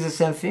exactly the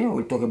same thing.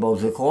 We'll talk about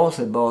the cross,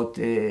 about,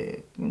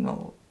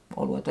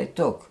 all what I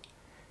talk.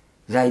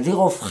 The idea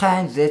of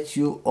Chen that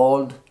you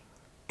hold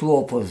two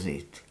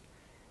opposite.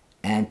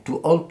 And to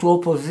hold two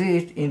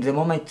opposite, in the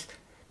moment,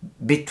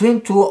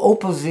 between two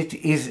opposite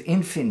is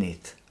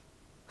infinite.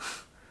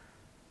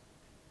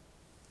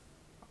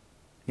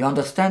 You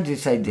understand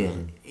this idea?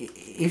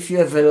 If you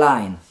have a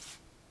line,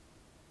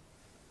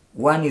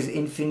 one is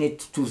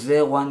infinite to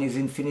there, one is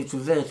infinite to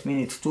there, it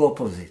means it's two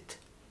opposite.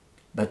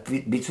 But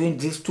between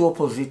these two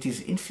opposites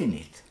is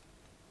infinite.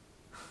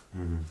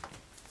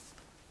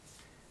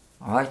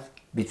 Alright?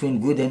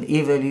 Between good and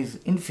evil is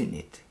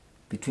infinite.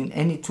 Between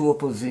any two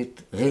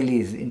opposites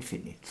really is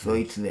infinite. So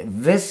it's the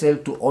vessel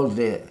to all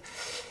the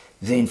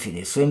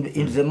infinite. So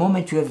in the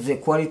moment you have the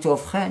quality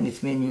of Chen,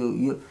 it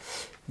means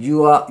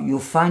you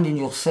find in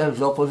yourself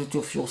the opposite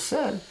of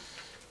yourself.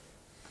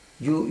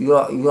 You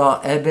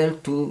are able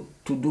to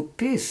do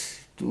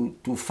peace,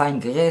 to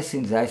find grace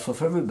in the eyes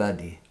of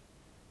everybody.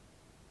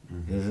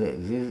 This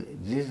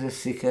is the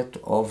secret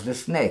of the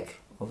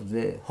snake, of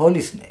the holy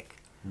snake.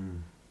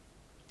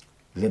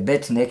 The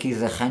bad snake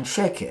is a Chen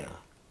Sheker.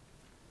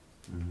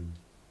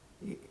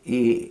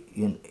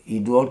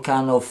 He do all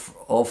kind of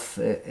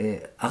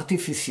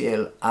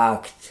artificial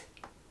act,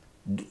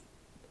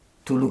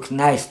 to look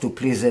nice, to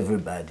please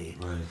everybody.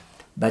 Right.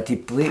 But he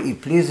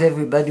pleased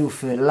everybody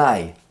with a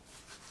lie.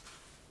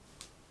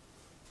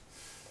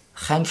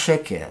 Chen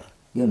sheker,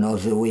 you know,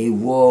 the way he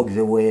walks,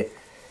 the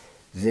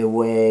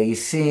way he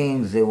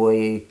sings, the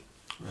way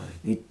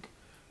you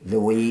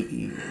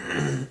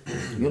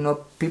know,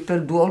 people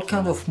do all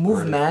kind of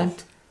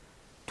movement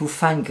to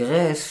find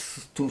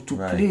grace, to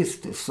please,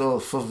 so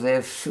they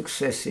have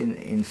success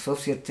in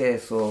society,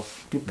 so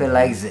people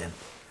like them.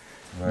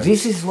 Right.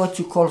 This is what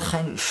you call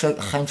chen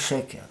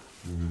sheker,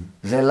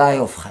 the lie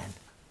of chen,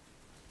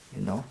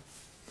 you know.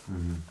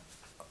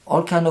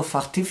 All kind of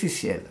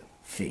artificial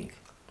thing,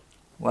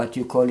 what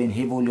you call in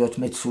Hebrew להיות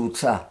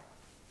מצועצע.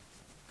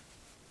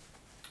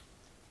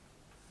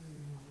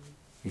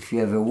 If you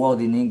have a word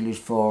in English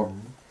for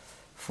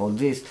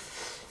this.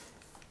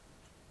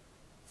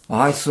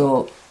 Alright,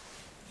 so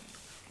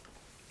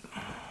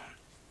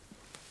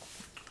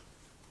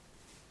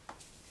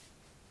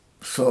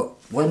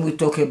when we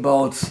talk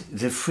about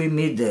the free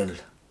middle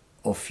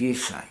of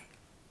Yeshai,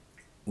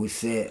 we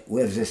say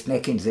we have the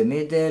snake in the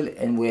middle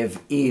and we have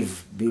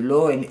Eve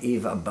below and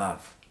Eve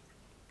above.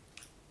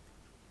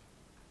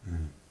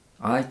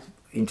 Right?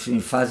 In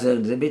Father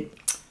the bit,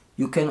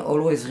 you can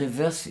always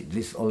reverse it.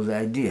 This is all the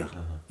idea.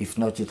 If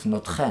not, it's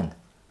not chen.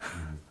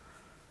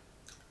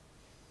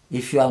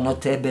 If you are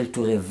not able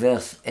to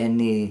reverse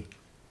any,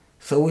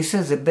 so we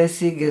say the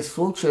basic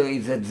structure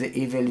is that the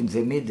evil in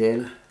the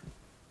middle,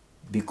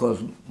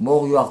 because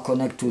more you are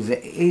connected to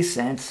the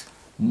essence,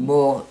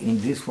 more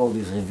in this world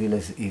is revealed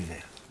as evil,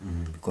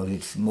 because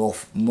it's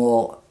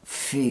more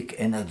thick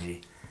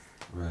energy.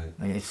 Right.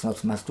 And it's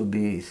not must to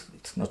be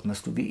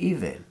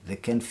evil. The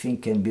thing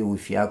can be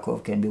with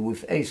Yaakov, can be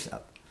with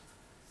Esav.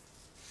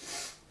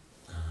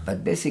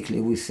 But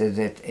basically we say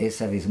that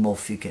Esav is more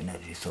thick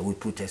energy, so we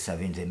put Esav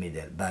in the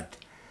middle. But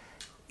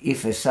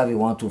if Esav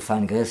want to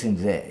find grace in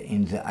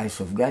the eyes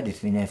of God,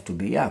 it means you have to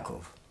be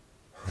Yaakov.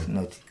 It's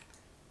not,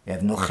 you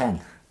have no chen.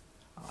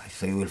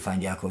 So you will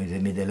find Yaakov in the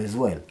middle as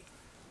well.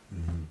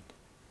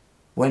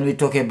 When we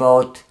talk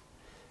about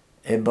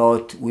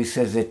we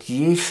say that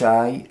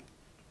Yeshai,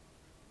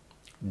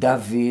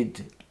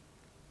 David,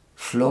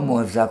 Shlomo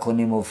have the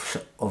acronym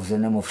of the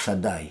name of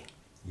Shaddai.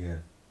 Yeah.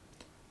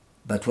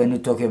 But when you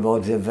talk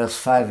about the verse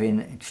 5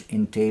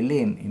 in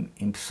Tehillim,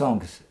 in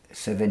Psalms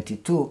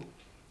 72,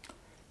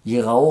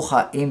 יראוך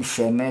עם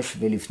שמש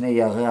ולפני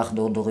ירח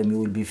דורדורים, you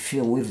will be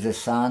filled with the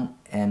sun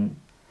and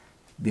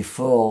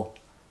before,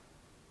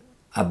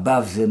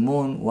 above the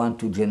moon,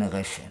 1-2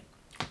 generation.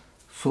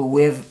 So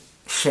we have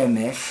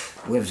shemesh,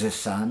 we have the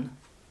sun,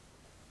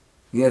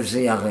 you have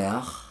the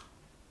ירח,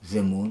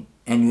 the moon,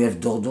 and you have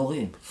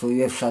dordorim. So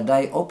you have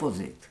Shaddai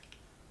opposite.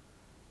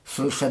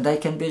 So Shaddai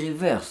can be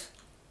reversed.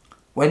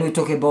 When we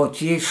talk about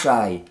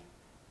Yeshai,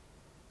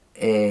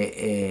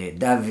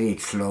 David,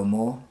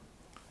 Shlomo,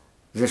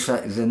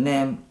 the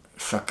name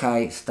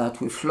Shakai starts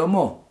with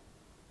Shlomo.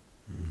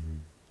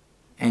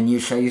 And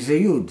Yeshai is a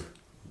Yud.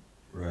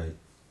 Right.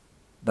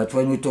 But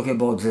when we talk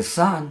about the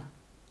sun,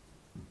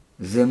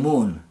 the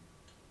moon,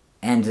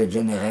 and the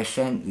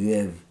generation, you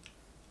have.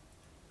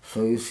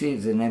 So you see,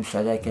 the name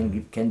Shaddai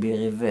can be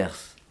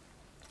reversed.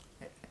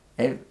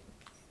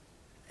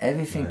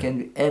 Everything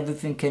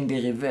can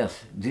be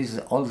reversed. This is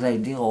all the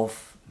idea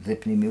of the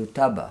Pnimiut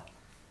Taba.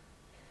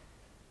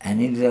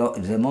 And in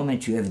the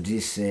moment you have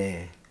this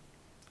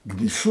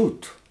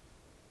gmishut,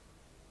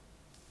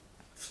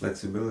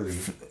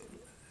 flexibility,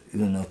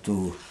 you know,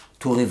 to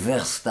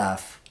reverse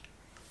stuff.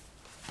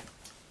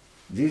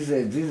 This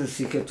is the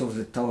secret of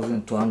the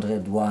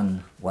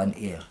 1201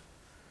 year.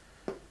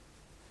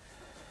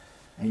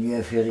 And you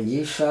have here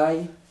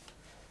Yeshai,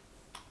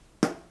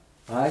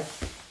 right?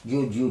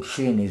 Yud Yud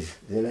Shin is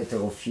the letter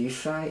of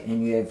Yeshai,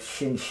 and you have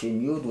Shin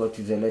Shin Yud, what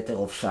is the letter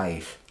of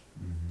Shaish.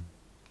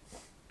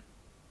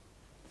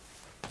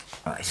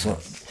 Right,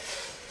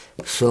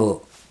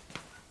 so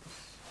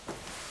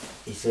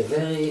it's a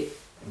very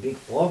big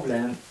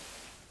problem,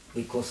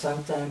 because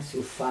sometimes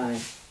you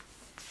find,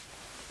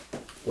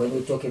 when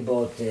we talk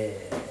about the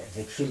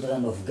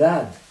children of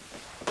God,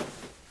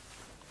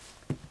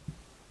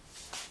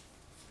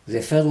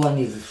 the third one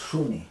is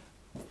Shuni.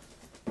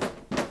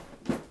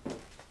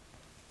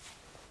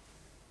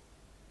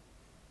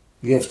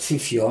 You have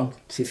Tzifyon.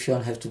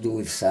 Tzifyon have to do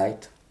with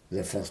sight,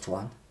 the first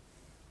one.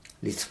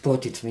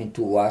 Litzpot, it means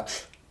to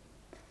watch.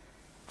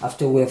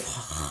 After we have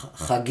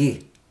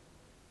Chagi.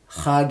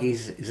 Chag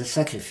is the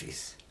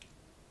sacrifice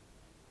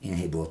in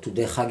Hebrew.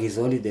 Today Chag is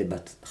holiday,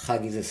 but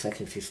Chag is a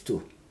sacrifice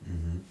too.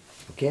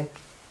 Okay?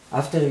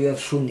 After you have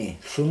Shuni.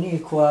 Shuni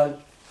equal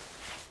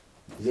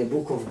the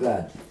book of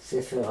God.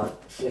 Sefer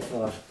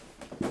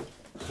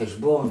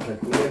Cheshbon,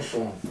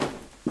 calculation.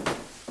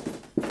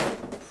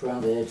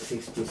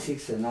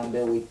 366, a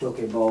number we talk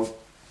about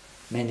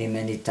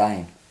many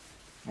times.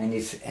 And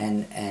it's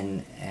and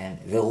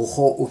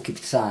Verucho u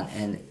Kiptzan,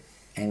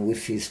 and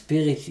with his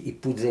spirit he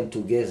put them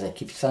together.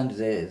 Kiptzan,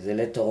 the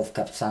letter of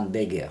Kaptzan,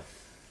 beggar.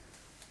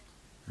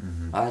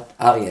 Right?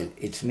 Ariel,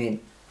 it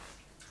means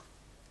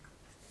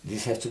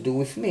this has to do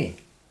with me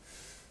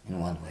in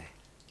one way.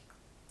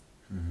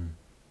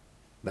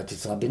 But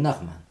it's Rabbi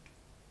Nachman.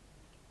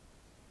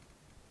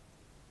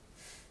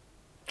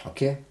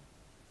 Okay?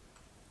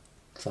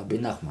 It's Rabbi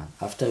Nachman.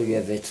 After you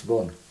have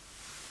Etzbon.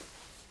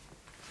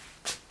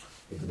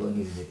 Etzbon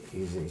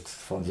is it's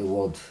from the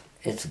word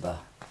Etzba.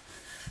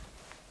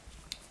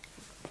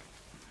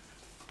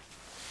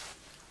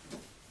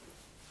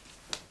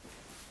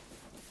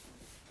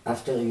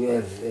 After you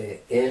have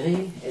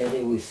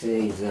Eri we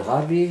say is a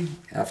Rabbi.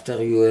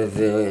 After you have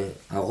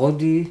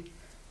Arodi,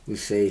 we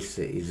say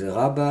is a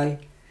Rabbi.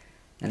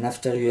 And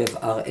after you have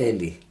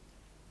Ariel,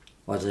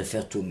 what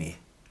refer to me.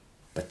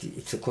 But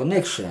it's a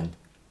connection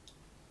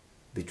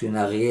between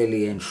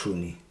Ariel and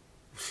Shuni.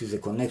 You see the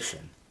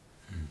connection.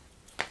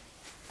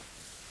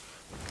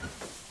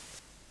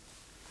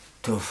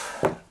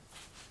 Tough.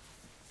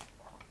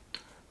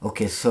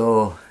 Okay,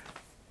 so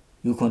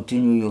you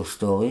continue your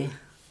story.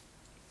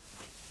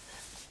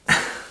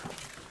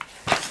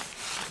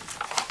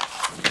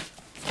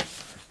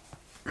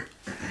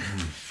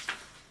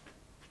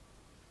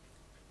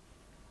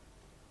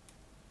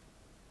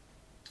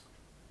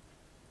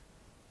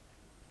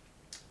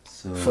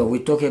 So we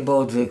talk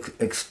about the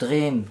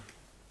extreme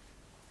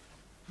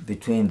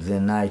between the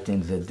night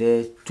and the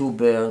day, two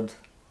birds.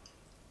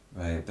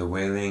 Right, the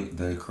wailing,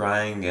 the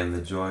crying, and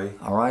the joy.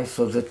 All right,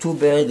 so the two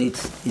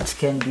birds, it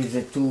can be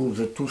the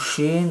two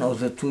shin or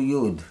the two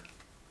yud.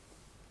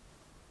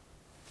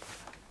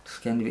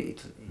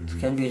 It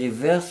can be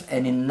reversed,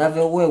 and in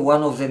another way,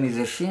 one of them is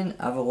a shin,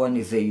 other one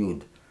is a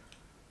yud.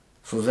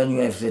 So then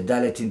you have the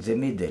dalet in the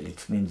middle.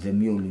 It means the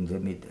mule in the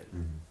middle.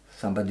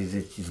 Somebody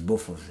that is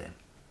both of them.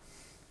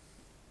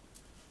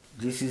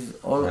 This is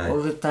all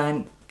the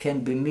time can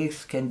be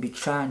mixed, can be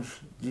changed.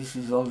 This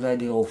is all the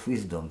idea of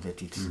wisdom,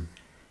 that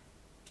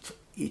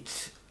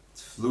it's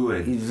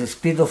fluid. It's the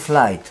speed of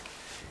light.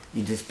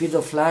 It's the speed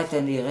of light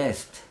and you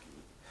rest.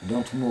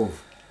 Don't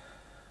move.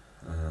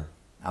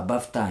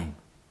 Above time.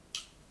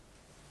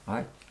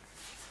 Right?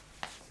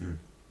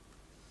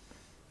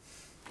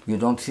 You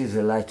don't see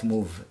the light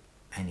move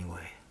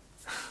anyway.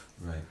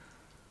 Right.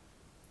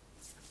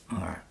 All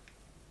right.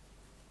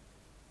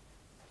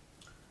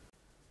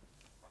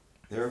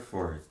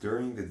 Therefore,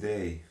 during the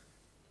day,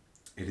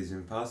 it is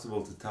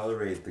impossible to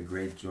tolerate the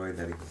great joy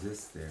that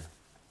exists there.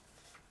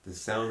 The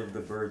sound of the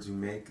birds who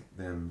make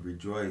them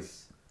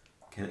rejoice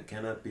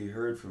cannot be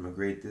heard from a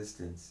great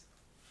distance.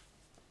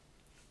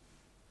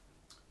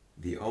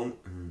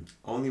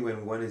 Only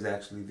when one is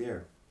actually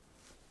there.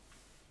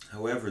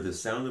 However, the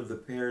sound of the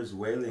pairs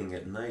wailing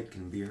at night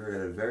can be heard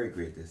at a very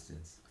great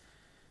distance.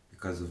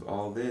 Because of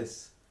all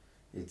this,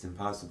 it's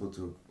impossible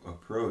to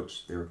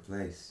approach their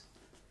place.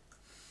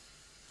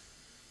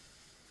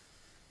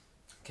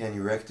 Can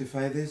you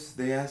rectify this?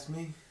 They asked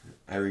me.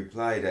 I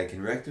replied, I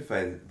can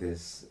rectify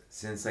this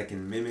since I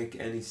can mimic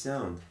any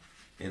sound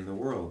in the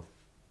world.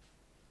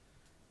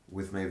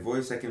 With my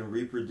voice I can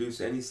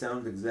reproduce any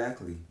sound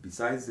exactly.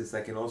 Besides this,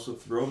 I can also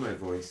throw my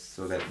voice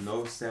so that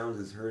no sound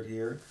is heard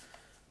here,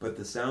 but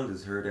the sound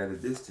is heard at a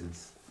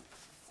distance.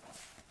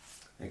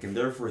 I can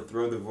therefore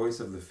throw the voice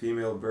of the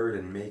female bird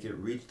and make it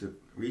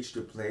reach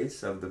the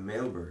place of the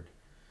male bird,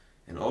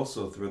 and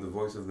also throw the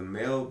voice of the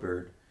male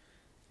bird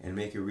and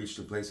make it reach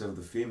the place of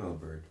the female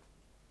bird.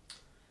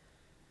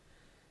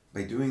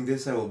 By doing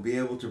this, I will be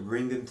able to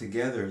bring them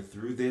together.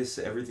 Through this,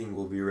 everything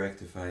will be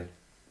rectified.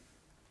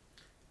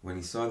 When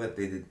he saw that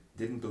they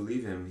didn't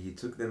believe him, he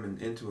took them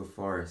into a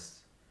forest.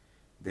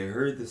 They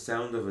heard the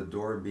sound of a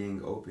door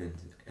being opened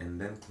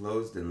and then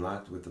closed and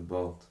locked with a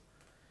bolt.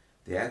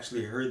 They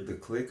actually heard the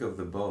click of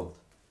the bolt.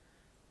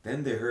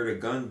 Then they heard a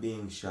gun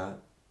being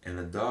shot and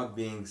a dog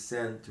being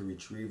sent to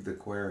retrieve the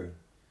quarry.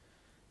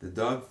 The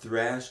dog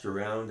thrashed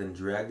around and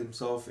dragged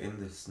himself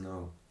in the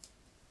snow.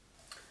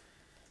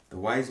 The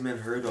wise men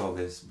heard all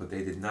this, but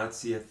they did not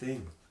see a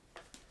thing.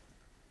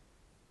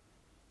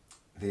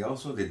 They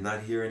also did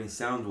not hear any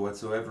sound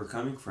whatsoever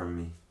coming from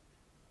me.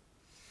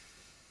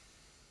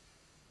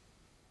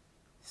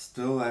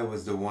 Still, I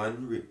was the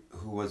one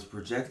who was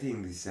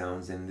projecting these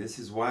sounds, and this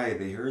is why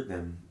they heard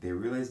them. They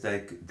realized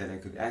that I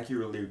could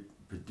accurately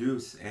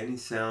produce any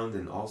sound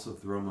and also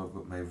throw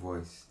my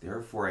voice.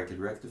 Therefore, I could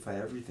rectify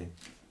everything.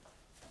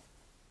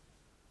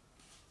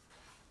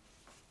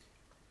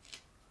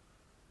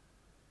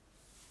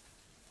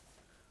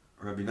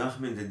 Rabbi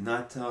Nachman did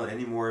not tell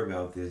any more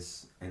about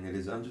this, and it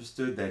is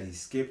understood that he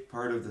skipped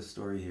part of the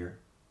story here.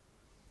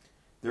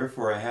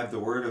 Therefore, I have the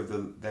word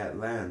of that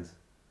land,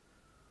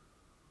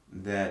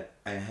 that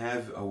I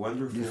have a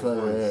wonderful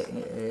voice. This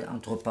was,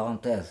 entre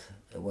parenthèses,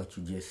 what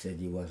you just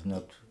said, it was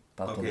not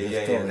part of the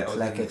story. It's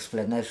like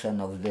explanation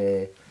of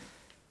the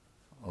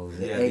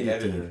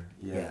editor.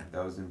 Yeah,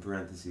 that was in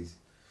parentheses.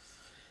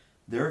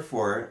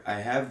 Therefore, I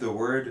have the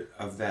word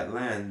of that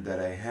land, that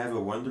I have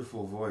a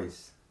wonderful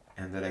voice,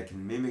 and that I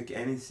can mimic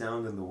any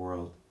sound in the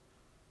world.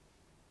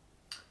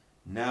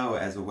 Now,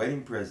 as a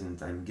wedding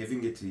present, I'm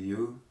giving it to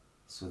you,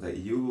 so that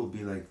you will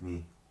be like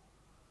me.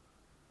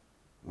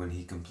 When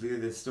he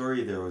completed this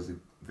story, there was a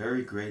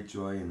very great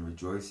joy and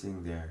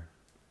rejoicing there.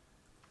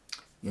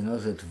 You know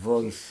that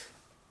voice,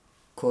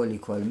 call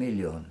equal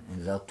million,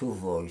 and there are two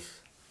voices.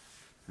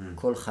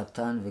 כל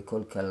חתן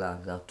וכל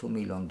כלה, they are $2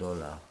 million.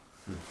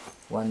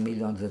 $1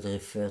 million that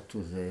refer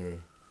to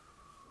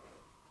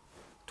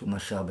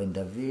Mashar ben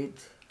David,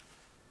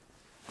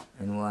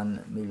 and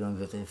 $1 million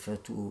that refer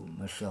to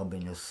Mashar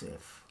ben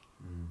Yosef.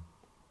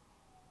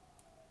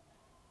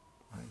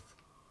 Right?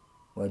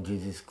 What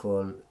Jesus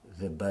called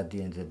the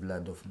body and the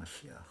blood of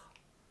Mashiach.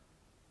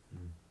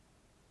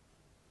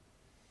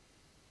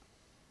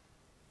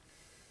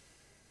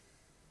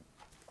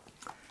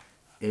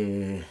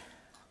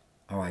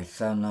 All right,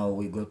 so now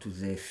we go to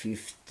the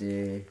fifth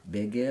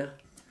beggar.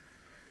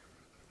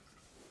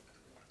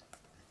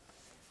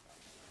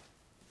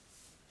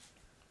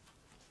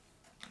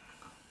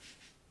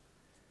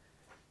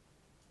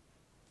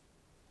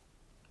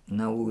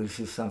 Now we will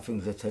see something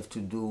that have to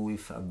do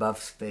with above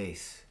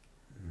space.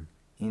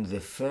 In the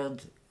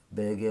third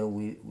beggar,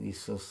 we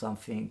saw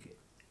something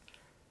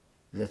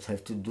that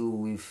have to do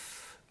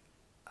with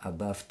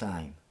above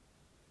time.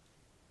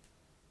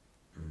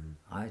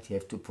 Right? You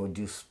have to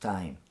produce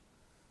time.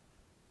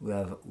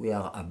 We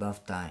are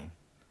above time.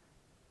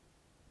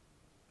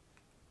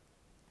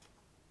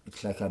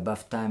 It's like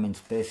above time and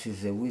space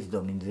is the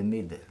wisdom in the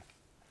middle,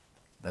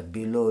 but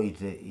below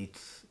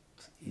it's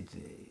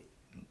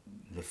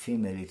the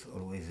female is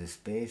always the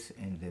space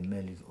and the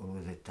male is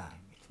always the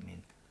time. It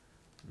means.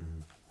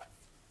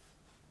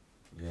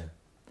 Yeah.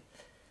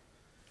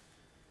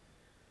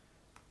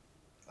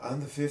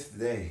 On the fifth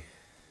day,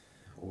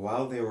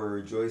 while they were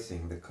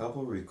rejoicing, the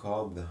couple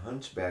recalled the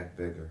hunchback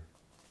beggar.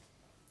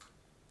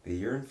 They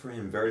yearned for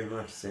him very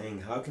much,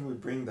 saying, "How can we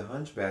bring the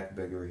hunchback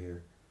beggar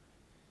here?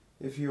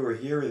 If he were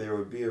here, there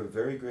would be a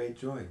very great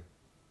joy."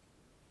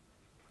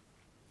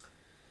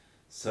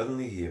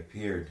 Suddenly he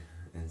appeared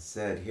and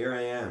said, "Here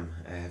I am.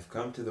 I have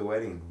come to the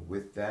wedding."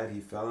 With that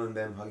he fell on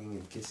them, hugging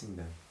and kissing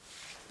them.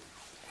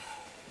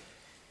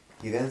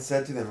 He then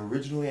said to them,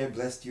 "Originally I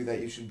blessed you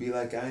that you should be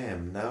like I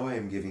am. Now I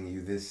am giving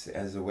you this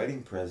as a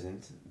wedding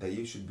present, that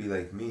you should be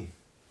like me.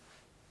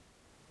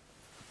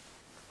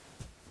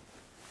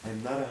 I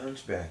am not a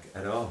hunchback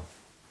at all.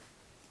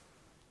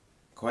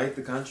 Quite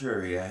the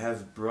contrary, I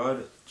have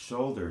broad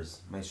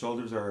shoulders. My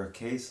shoulders are a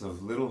case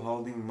of little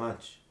holding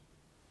much.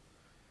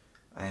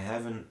 I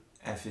have an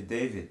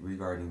affidavit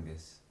regarding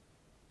this."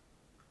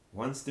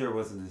 Once there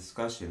was a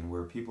discussion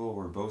where people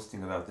were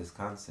boasting about this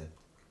concept.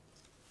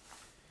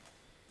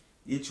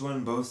 Each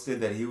one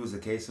boasted that he was a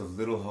case of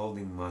little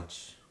holding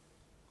much.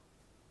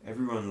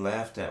 Everyone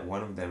laughed at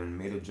one of them and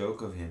made a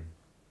joke of him.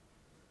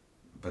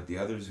 But the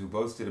others who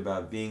boasted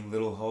about being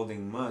little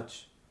holding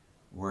much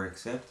were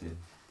accepted.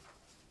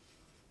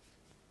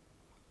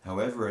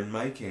 However, in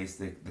my case,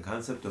 the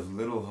concept of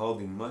little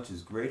holding much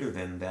is greater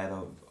than that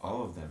of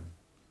all of them.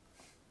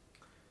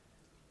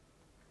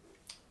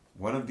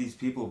 One of these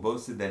people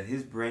boasted that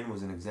his brain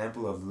was an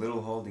example of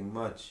little holding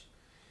much.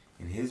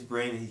 In his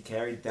brain he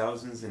carried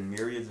thousands and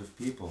myriads of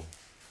people,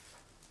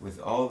 with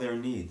all their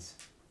needs,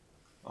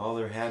 all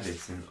their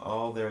habits, and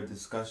all their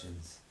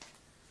discussions,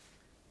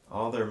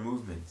 all their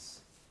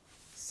movements.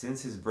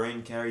 Since his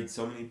brain carried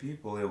so many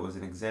people, it was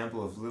an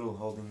example of little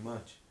holding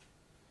much.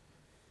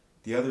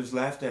 The others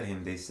laughed at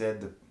him. They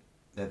said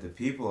that the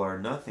people are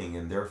nothing,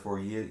 and therefore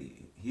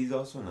he's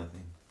also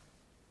nothing.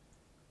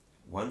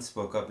 One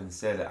spoke up and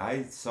said,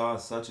 "I saw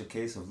such a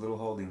case of little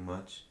holding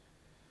much.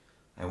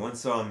 I once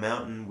saw a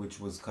mountain which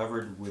was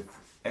covered with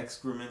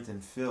excrement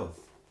and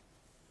filth.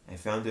 I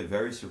found it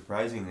very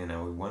surprising, and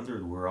I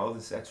wondered where all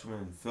this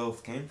excrement and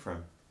filth came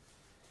from.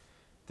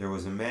 There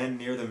was a man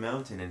near the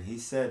mountain, and he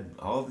said,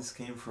 'All this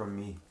came from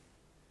me.'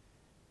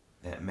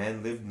 That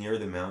man lived near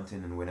the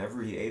mountain, and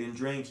whenever he ate and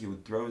drank, he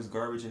would throw his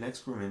garbage and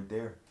excrement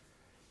there.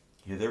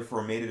 He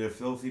therefore made it a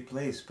filthy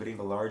place, putting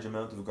a large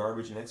amount of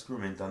garbage and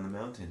excrement on the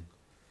mountain.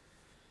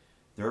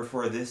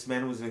 Therefore this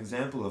man was an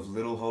example of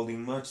little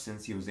holding much,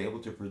 since he was able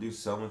to produce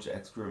so much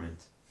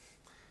excrement."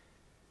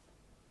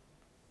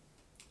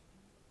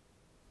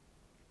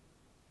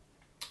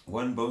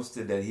 One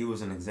boasted that he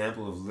was an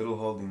example of little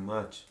holding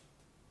much.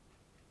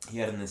 He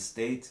had an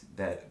estate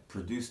that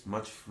produced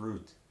much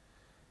fruit.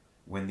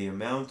 When the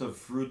amount of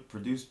fruit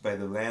produced by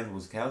the land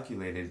was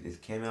calculated,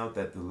 it came out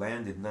that the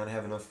land did not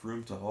have enough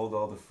room to hold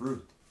all the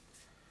fruit.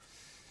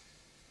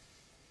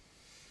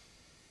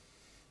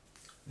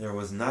 There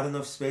was not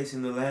enough space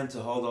in the land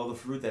to hold all the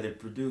fruit that it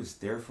produced.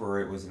 Therefore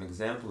it was an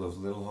example of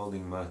little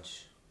holding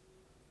much.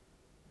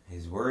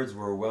 His words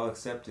were well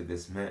accepted.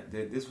 This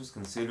was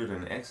considered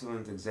an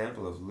excellent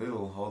example of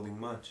little holding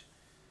much.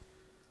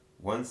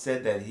 One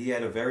said that he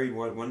had a very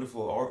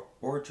wonderful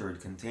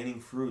orchard containing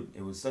fruit.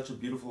 It was such a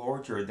beautiful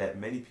orchard that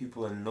many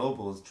people and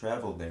nobles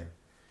traveled there.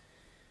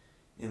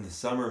 In the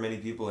summer, many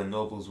people and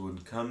nobles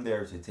would come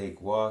there to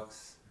take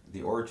walks.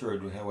 The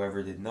orchard,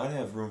 however, did not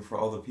have room for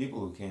all the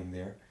people who came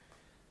there,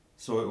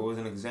 so it was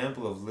an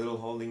example of little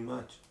holding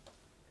much.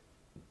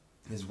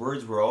 His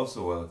words were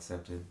also well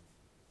accepted.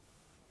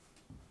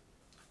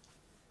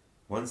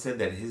 One said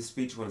that his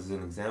speech was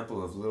an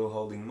example of little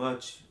holding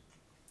much.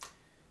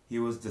 He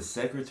was the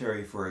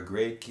secretary for a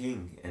great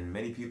king, and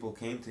many people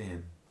came to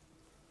him.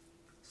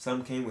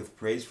 Some came with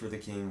praise for the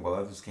king, while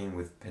others came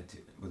with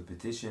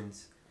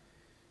petitions.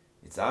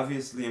 It's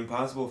obviously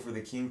impossible for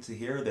the king to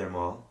hear them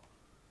all,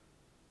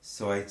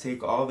 so I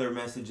take all their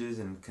messages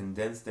and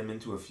condense them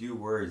into a few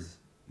words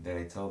that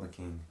I tell the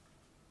king.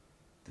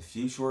 The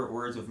few short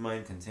words of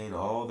mine contain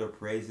all their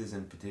praises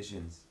and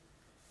petitions.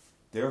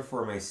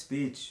 Therefore my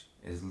speech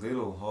is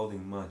little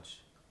holding much.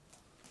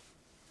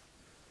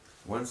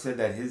 One said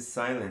that his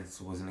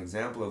silence was an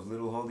example of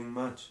little holding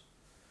much.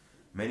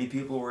 Many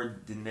people were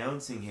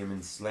denouncing him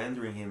and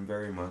slandering him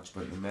very much,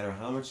 but no matter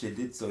how much they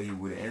did so, he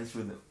would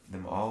answer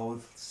them all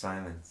with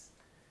silence.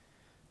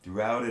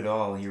 Throughout it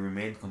all, he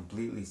remained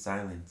completely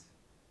silent.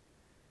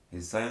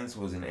 His silence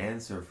was an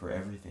answer for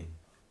everything.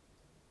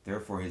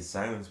 Therefore, his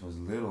silence was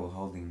little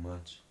holding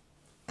much.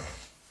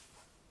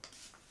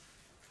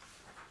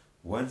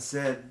 One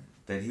said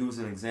that he was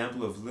an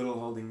example of little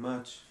holding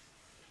much.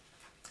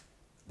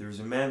 There was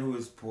a man who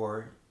was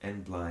poor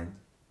and blind,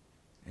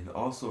 and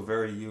also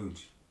very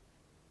huge.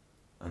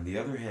 On the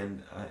other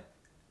hand,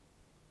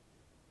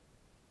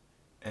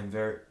 on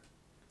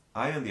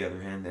the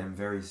other hand, am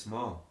very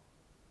small.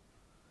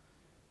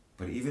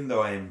 But even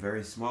though I am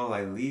very small,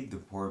 I lead the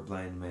poor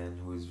blind man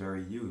who is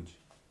very huge.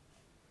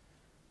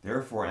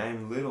 Therefore I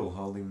am little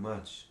holding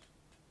much.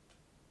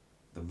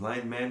 The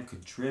blind man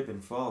could trip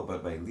and fall,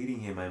 but by leading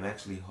him I am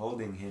actually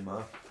holding him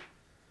up.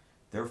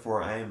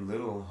 Therefore I am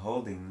little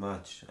holding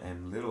much. I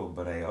am little,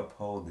 but I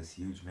uphold this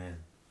huge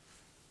man.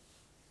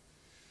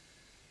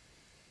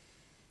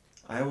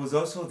 I was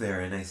also there,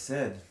 and I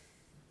said,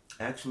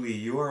 actually,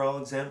 you are all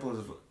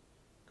examples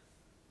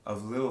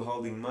of little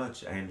holding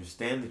much. I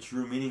understand the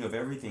true meaning of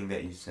everything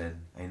that you said.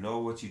 I know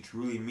what you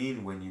truly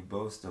mean when you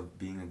boast of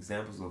being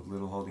examples of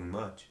little holding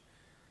much.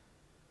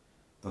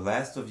 The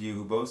last of you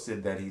who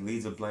boasted that he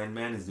leads a blind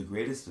man is the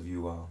greatest of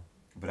you all,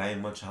 but I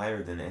am much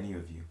higher than any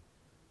of you.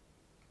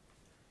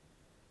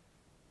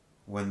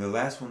 When the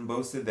last one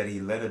boasted that he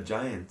led a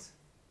giant,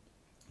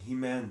 he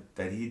meant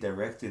that he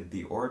directed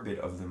the orbit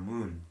of the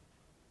moon.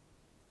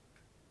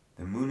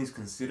 The moon is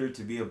considered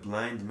to be a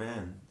blind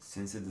man,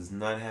 since it does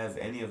not have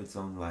any of its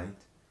own light,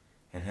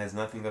 and has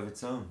nothing of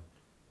its own.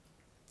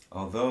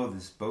 Although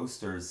this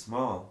boaster is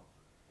small,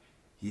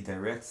 he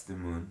directs the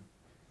moon,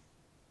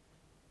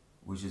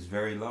 which is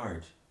very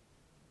large.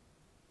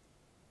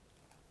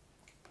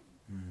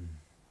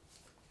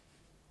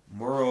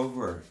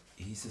 Moreover,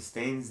 he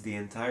sustains the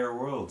entire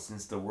world,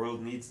 since the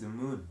world needs the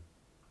moon.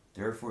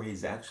 Therefore he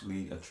is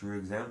actually a true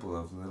example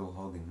of little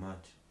holding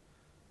much.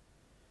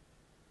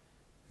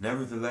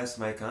 Nevertheless,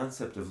 my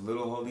concept of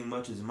little holding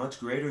much is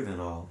much greater than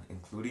all,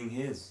 including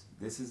his.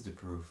 This is the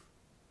proof.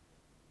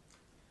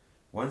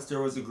 Once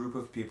there was a group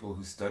of people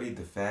who studied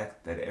the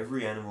fact that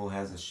every animal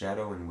has a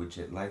shadow in which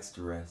it likes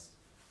to rest.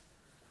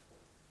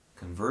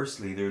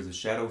 Conversely, there is a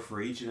shadow for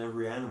each and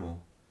every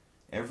animal.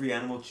 Every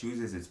animal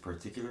chooses its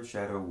particular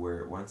shadow where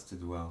it wants to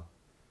dwell.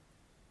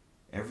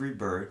 Every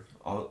bird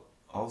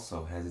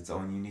also has its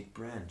own unique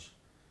branch.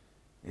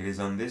 It is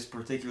on this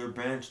particular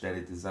branch that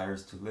it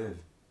desires to live.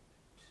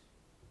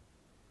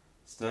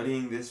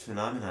 Studying this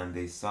phenomenon,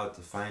 they sought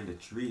to find a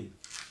tree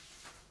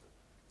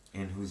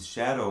in whose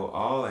shadow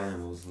all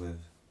animals live.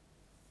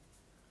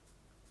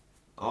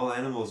 All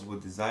animals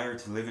would desire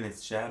to live in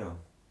its shadow.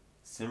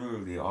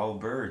 Similarly, all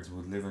birds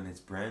would live on its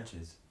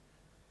branches.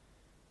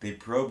 They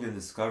probed and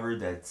discovered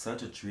that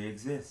such a tree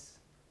exists.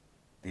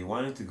 They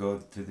wanted to go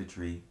to the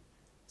tree,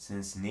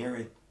 since near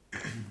it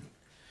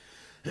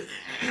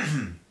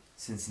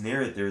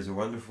there is a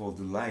wonderful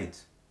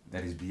delight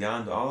that is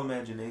beyond all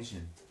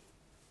imagination.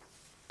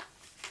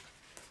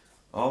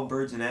 All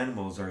birds and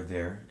animals are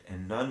there,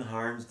 and none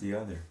harms the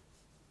other.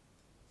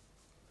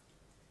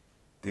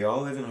 They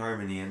all live in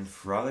harmony and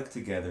frolic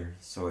together,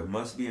 so it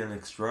must be an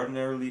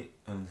extraordinary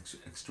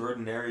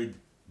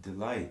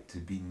delight to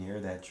be near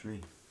that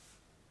tree.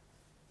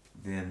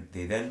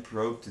 They then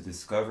probe to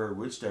discover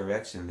which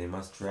direction they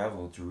must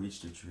travel to reach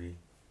the tree.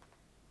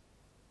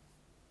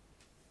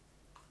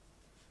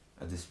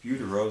 A dispute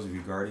arose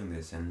regarding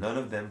this, and none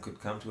of them could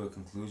come to a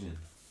conclusion.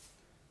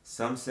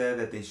 Some said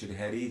that they should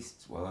head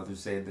east, while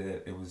others said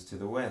that it was to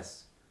the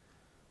west.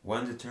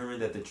 One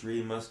determined that the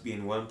tree must be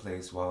in one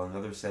place, while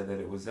another said that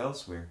it was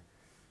elsewhere.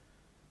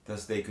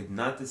 Thus they could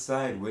not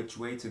decide which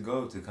way to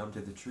go to come to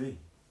the tree.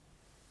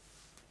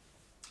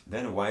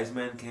 Then a wise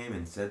man came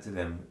and said to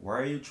them, "Why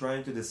are you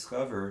trying to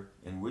discover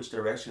in which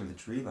direction the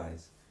tree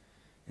lies?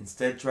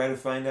 Instead, try to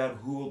find out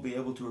who will be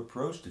able to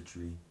approach the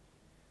tree.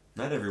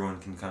 Not everyone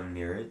can come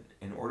near it.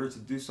 In order to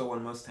do so,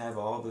 one must have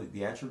all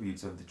the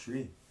attributes of the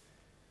tree.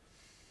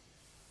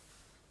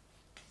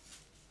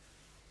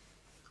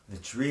 The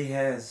tree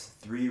has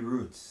 3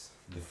 roots.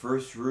 The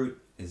first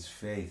root is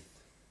faith,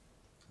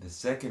 the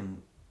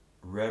second,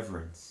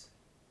 reverence,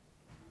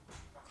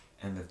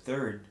 and the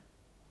third,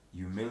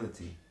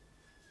 humility.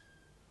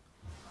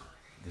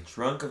 The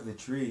trunk of the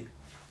tree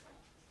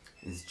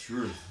is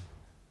truth,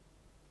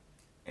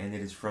 and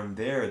it is from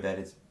there that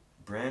its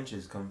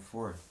branches come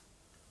forth.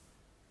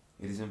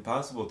 It is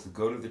impossible to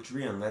go to the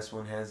tree unless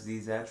one has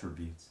these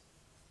attributes."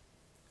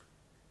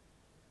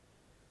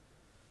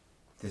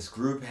 This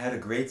group had a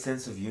great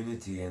sense of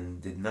unity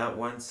and did not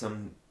want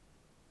some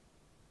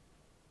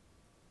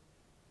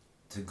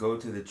to go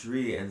to the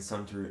tree and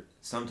some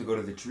to go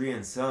to the tree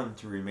and some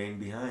to remain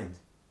behind.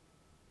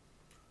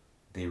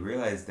 They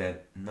realized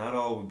that not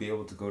all would be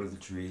able to go to the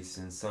tree,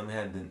 since some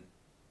had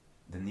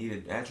the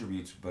needed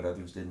attributes but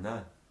others did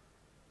not.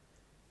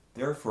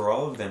 Therefore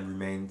all of them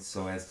remained,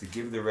 so as to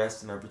give the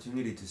rest an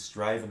opportunity to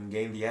strive and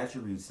gain the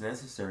attributes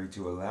necessary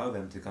to allow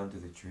them to come to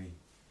the tree.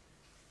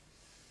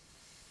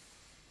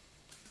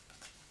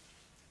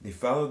 They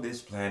followed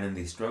this plan and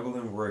they struggled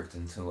and worked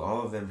until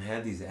all of them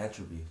had these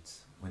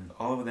attributes. When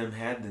all of them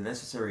had the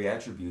necessary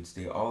attributes,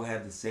 they all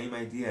had the same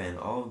idea and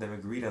all of them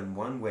agreed on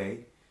one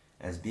way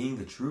as being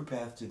the true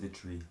path to the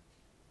tree.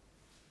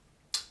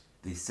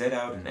 They set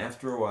out, and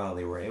after a while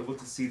they were able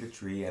to see the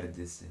tree at a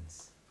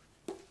distance.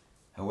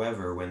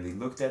 However, when they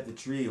looked at the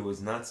tree, it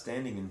was not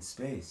standing in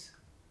space.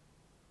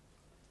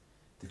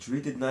 The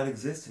tree did not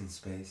exist in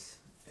space,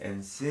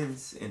 and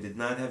since it did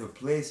not have a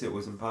place, it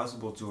was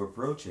impossible to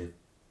approach it.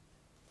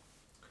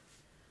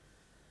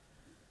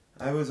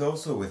 I was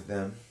also with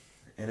them,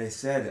 and I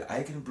said,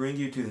 I can bring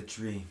you to the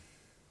tree.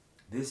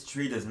 This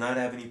tree does not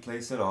have any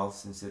place at all,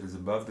 since it is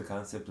above the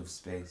concept of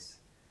space.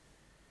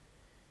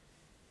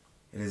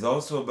 It is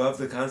also above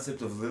the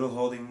concept of little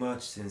holding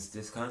much, since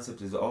this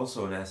concept is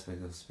also an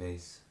aspect of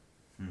space.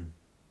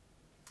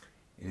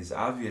 It is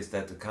obvious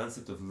that the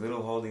concept of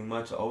little holding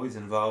much always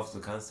involves the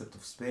concept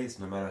of space,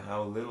 no matter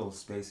how little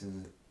space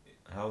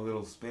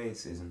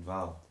is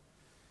involved.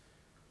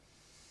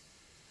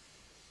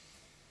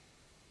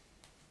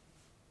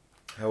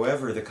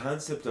 However, the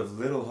concept of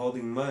little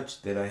holding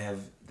much that I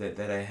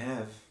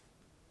have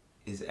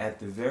is at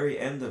the very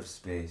end of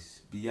space,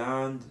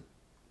 beyond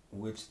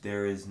which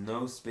there is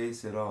no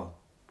space at all.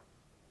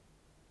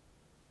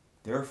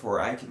 Therefore,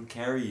 I can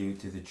carry you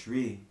to the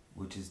tree,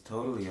 which is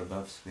totally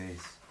above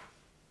space.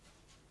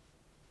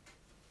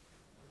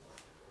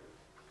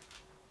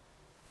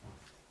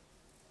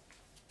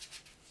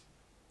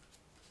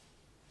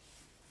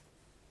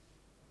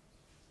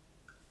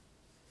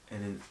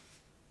 And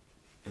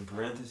in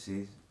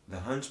parentheses, the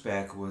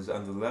hunchback was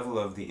on the level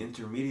of the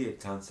intermediate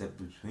concept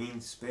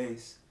between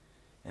space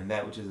and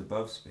that which is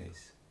above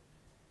space.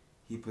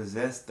 He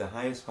possessed the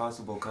highest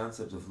possible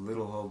concept of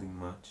little holding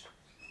much,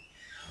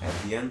 at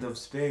the end of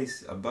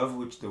space, above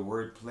which the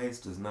word place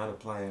does not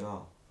apply at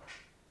all.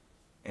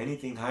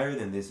 Anything higher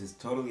than this is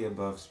totally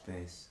above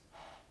space.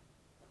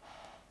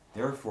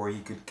 Therefore, he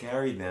could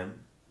carry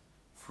them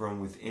from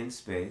within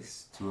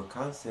space to a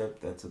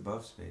concept that's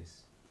above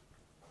space.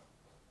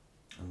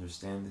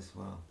 Understand this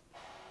well.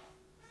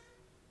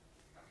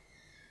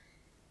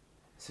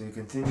 So he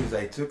continues,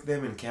 I took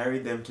them and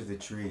carried them to the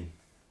tree.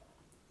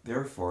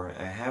 Therefore,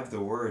 I have the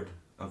word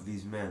of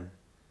these men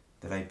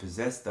that I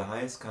possess the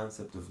highest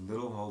concept of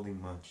little holding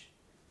much.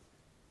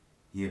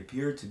 He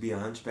appeared to be a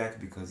hunchback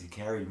because he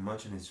carried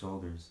much on his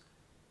shoulders,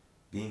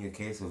 being a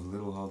case of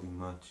little holding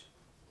much.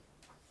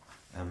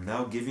 I am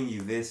now giving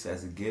you this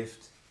as a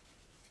gift,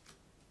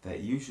 that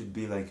you should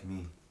be like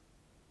me.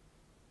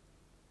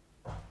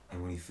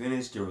 And when he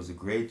finished, there was a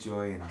great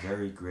joy and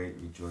very great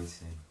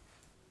rejoicing.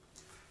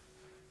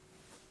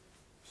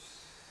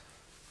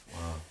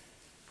 Wow.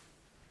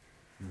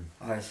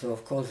 So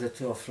of course the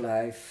tree of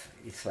life,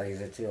 it's like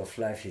the tree of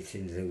life, it's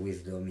in the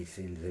wisdom, it's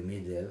in the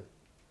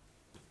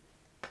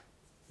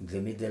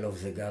middle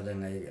of the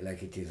garden,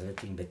 like it is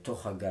written,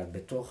 בתוך הגן,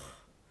 בתוך,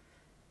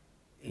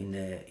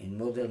 in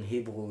modern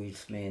Hebrew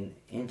it's mean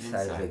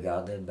inside the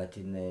garden, but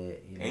in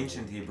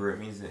ancient Hebrew it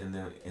means in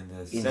the in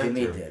center. the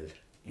middle.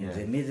 In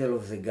the middle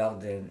of the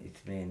garden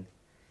it means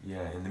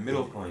in the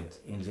middle point.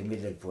 In the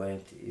middle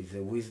point is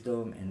the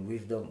wisdom, and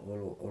wisdom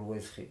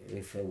always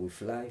refer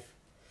with life.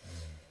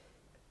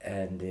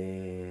 And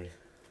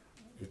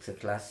it's a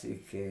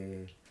classic,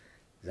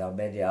 there are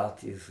many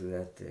artists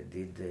that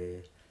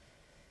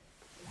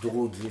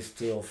drew this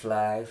tree of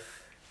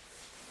life,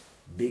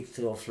 big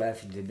tree of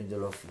life in the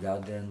middle of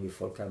garden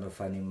with all kind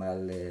of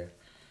animal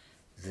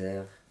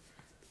there,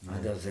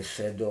 under the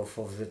shadow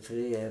of the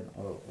tree and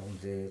on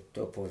the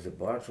top of the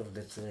branch of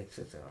the tree,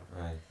 etc.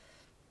 Right.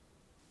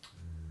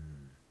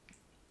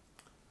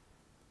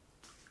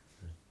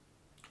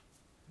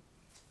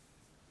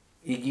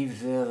 He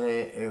gives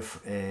there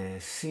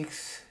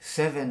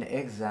 7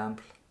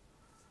 examples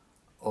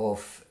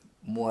of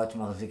Muat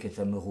Marzik et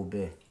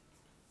HaMerubeh,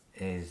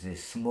 the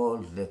small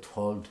that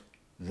hold,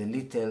 the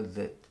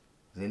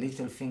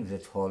little thing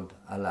that hold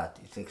a lot.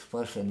 It's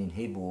expression in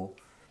Hebrew.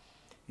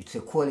 It's a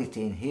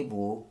quality in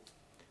Hebrew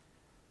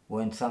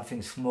when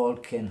something small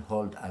can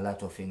hold a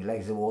lot of things,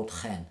 like the word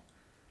chen.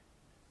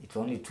 It's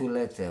only 2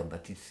 letters,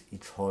 but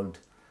it's hold,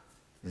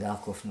 the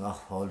Ark of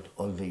Noach hold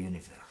all the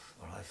universe.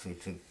 Alright, so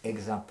it's an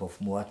example of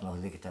Muat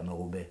Marzik et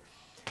HaMerubeh.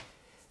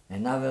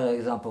 Another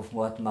example of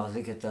Muat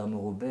Marzik et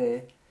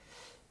HaMerubeh,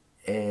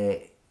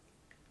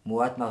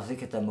 Muat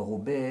Marzik et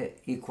HaMerubeh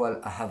equal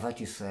Ahavat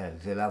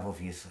Yisrael, the love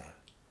of Israel.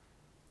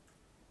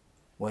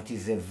 What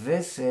is a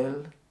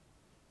vessel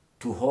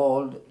to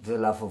hold the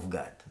love of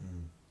God?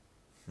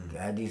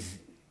 God is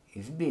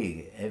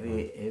big.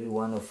 Every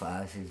one of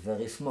us is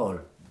very small.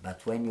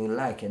 But when you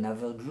like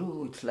another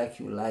Jew, it's like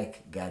you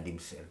like God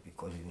himself,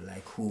 because you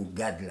like who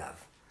God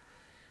loves.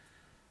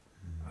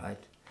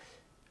 Right?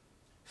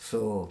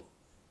 So,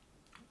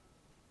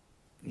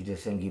 it's the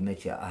same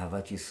gematria,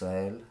 Ahavat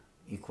Israel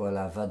equal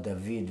Ahavat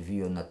David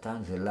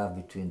v'Yonatan, the love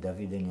between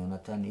David and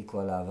Yonatan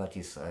equal Ahavat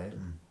Israel.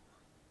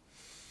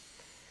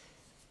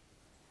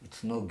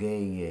 It's no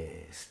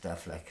gay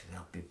stuff like there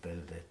are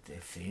people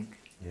that think.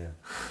 Yeah.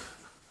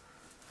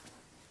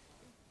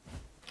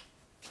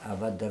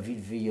 Ahavat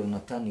David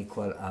v'Yonatan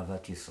equal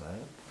Ahavat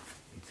Israel.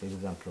 It's an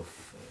example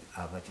of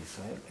Ahavat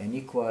Israel. And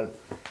equal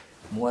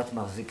Muat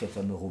Mahzik et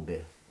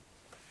HaMerubeh.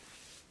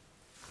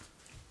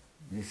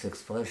 This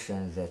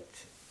expression that,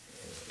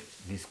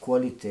 this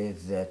quality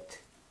that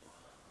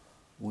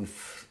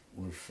with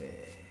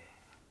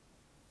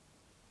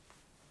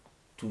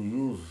to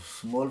use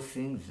small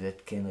things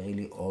that can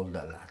really hold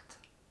a lot,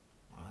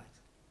 right?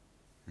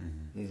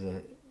 This is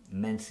a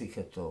main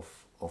secret of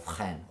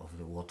Chen, of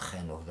the word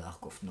Chen, of the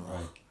Ark of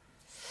Noah.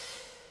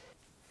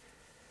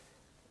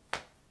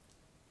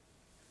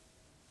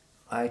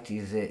 Right,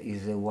 is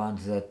the one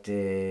that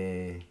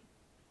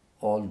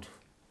hold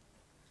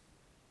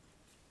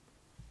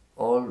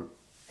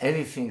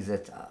everything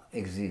that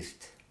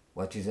exists,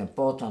 what is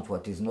important,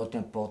 what is not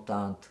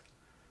important,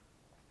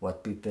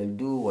 what people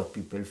do, what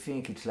people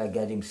think, it's like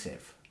God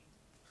himself.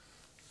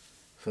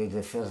 So it's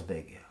the first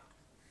beggar.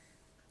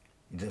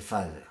 It's the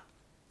father.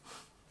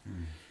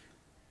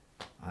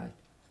 Right?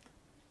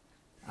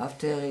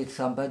 After it's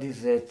somebody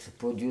that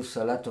produces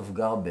a lot of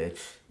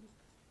garbage.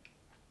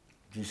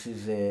 This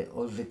is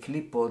all the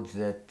clipboards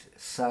that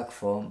suck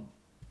from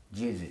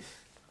Jesus.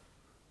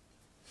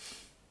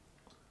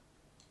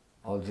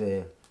 All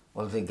the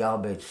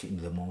garbage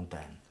in the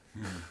mountain.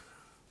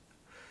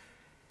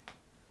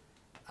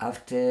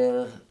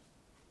 After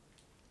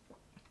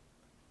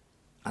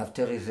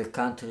is a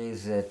country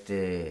that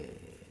they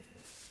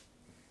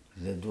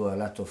do a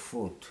lot of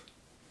food.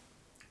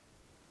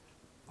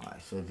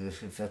 So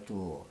this refers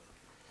to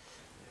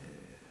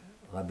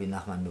Rabbi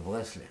Nachman of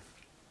Breslev.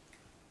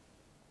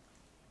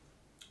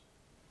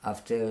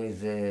 After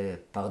is a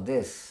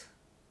Pardes.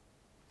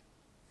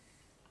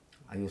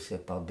 How you say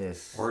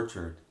Pardes?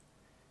 Orchard.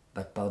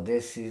 But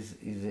Pardes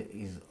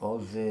is all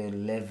the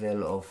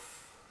level of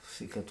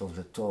secret of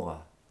the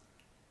Torah.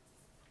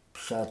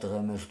 Pshat,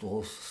 Remesh,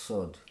 Drus,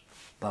 Sod.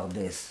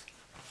 Pardes.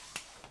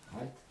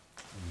 Right?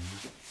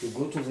 To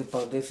go to the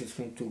Pardes, it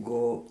means to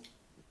go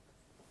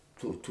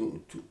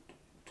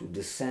to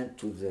descend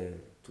to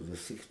the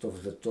secret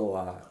of the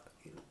Torah,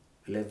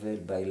 level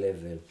by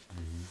level.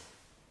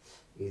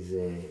 Is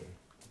a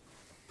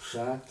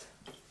Pshat.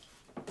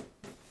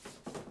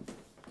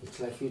 It's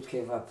like Yud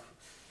Kei Vav.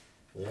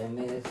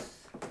 Remes,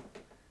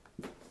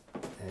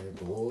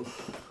 Drush,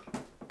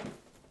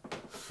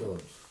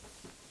 Sod.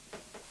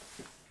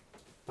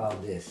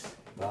 Pardes.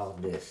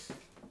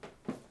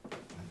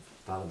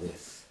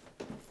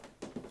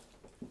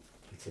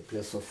 It's a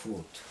place of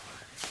food.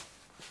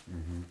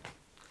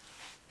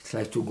 It's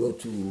like to go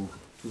to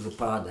the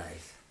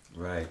paradise.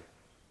 Right.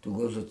 To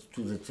go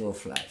to the tree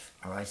of life.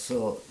 All right.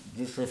 So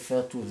this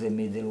refers to the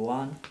middle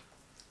one,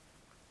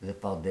 the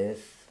Pardes,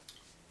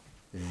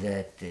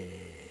 that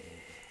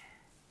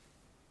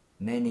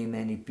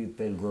many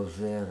people go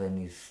there,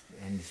 and it's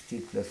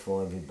still place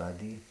for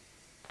everybody,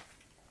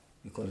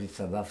 because it's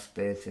above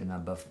space and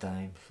above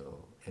time,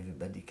 so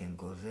everybody can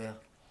go there.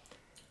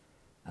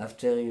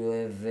 After you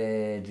have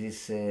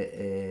this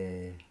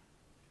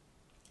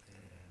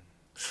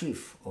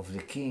chief of the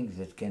king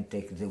that can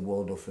take the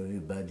word of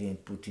everybody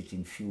and put it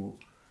in few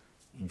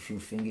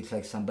things. It's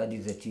like somebody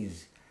that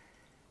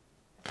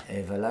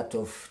have a lot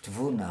of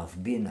tvuna,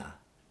 of bina,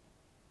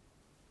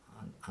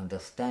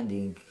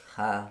 understanding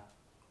how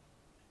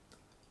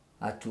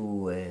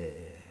to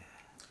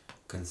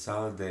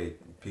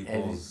consolidate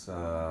people's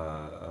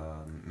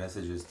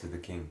messages to the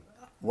king.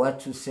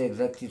 What to say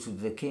exactly to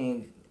the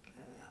king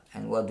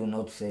and what do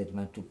not say it,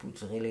 but to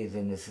put really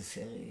the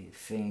necessary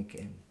thing,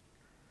 and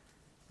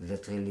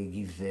that really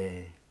gives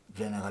the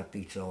general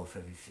picture of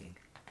everything.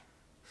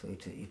 So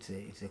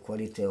it's a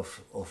quality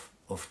of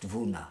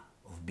tvuna,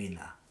 of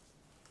bina.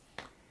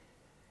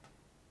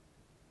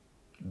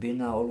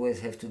 Bina always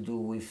have to do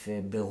with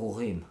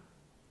berurim.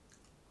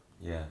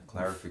 Yeah,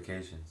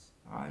 clarifications.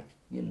 Right,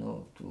 you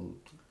know, to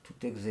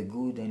take the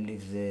good and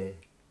leave the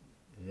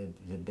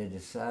bad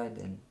aside,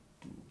 and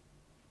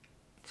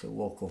it's a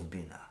work of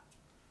bina.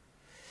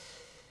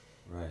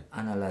 Right.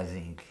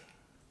 Analyzing.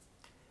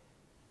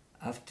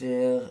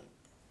 After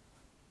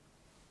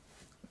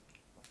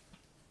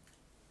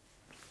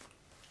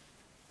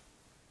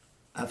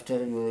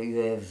you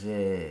have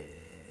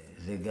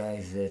the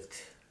guys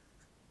that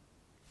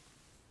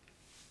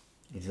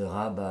is a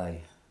rabbi,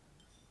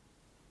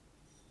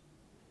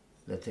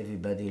 that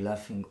everybody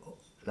laugh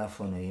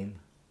on him,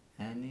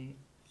 and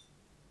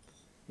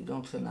he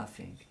don't say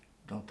nothing,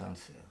 don't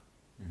answer.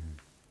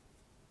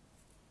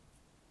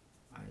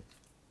 Right.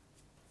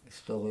 The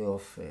story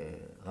of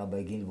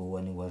Rabbi Gilbert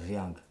when he was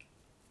young.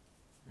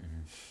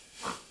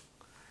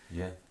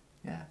 Yeah.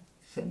 Yeah,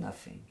 say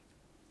nothing.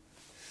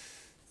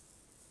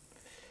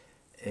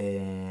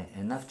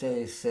 And after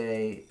he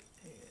say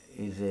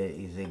is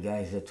a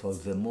guy that holds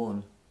the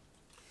moon,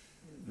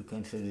 you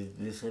can say that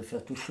this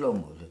refers to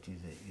Shlomo, that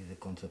is the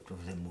concept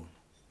of the moon.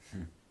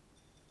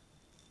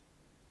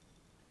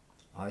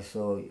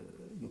 So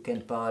you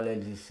can parallel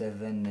the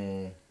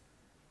 7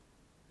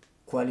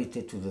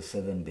 quality to the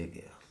 7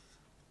 beggars.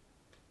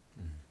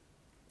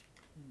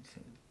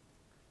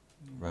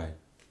 Right.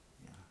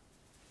 Yeah.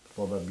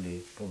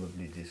 Probably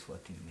this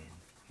what he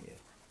meant here.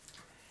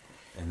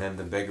 And then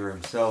the beggar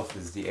himself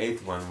is the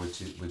 8th one,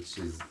 which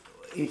is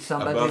it's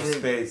somebody above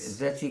space.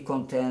 That he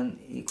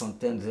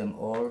contains them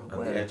all.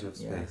 On the edge of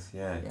space,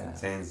 yeah. It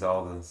contains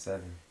all the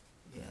 7.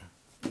 Yeah,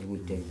 he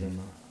will take them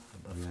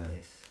above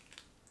space.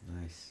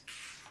 Nice.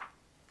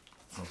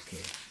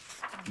 Okay.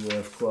 You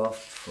have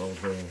craft for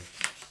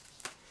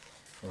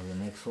the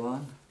next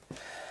one.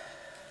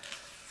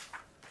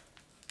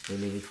 We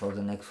leave it for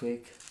the next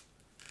week.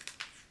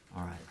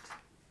 All right.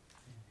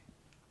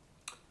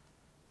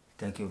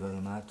 Thank you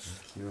very much.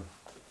 Thank you.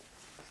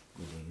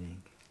 Good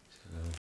evening.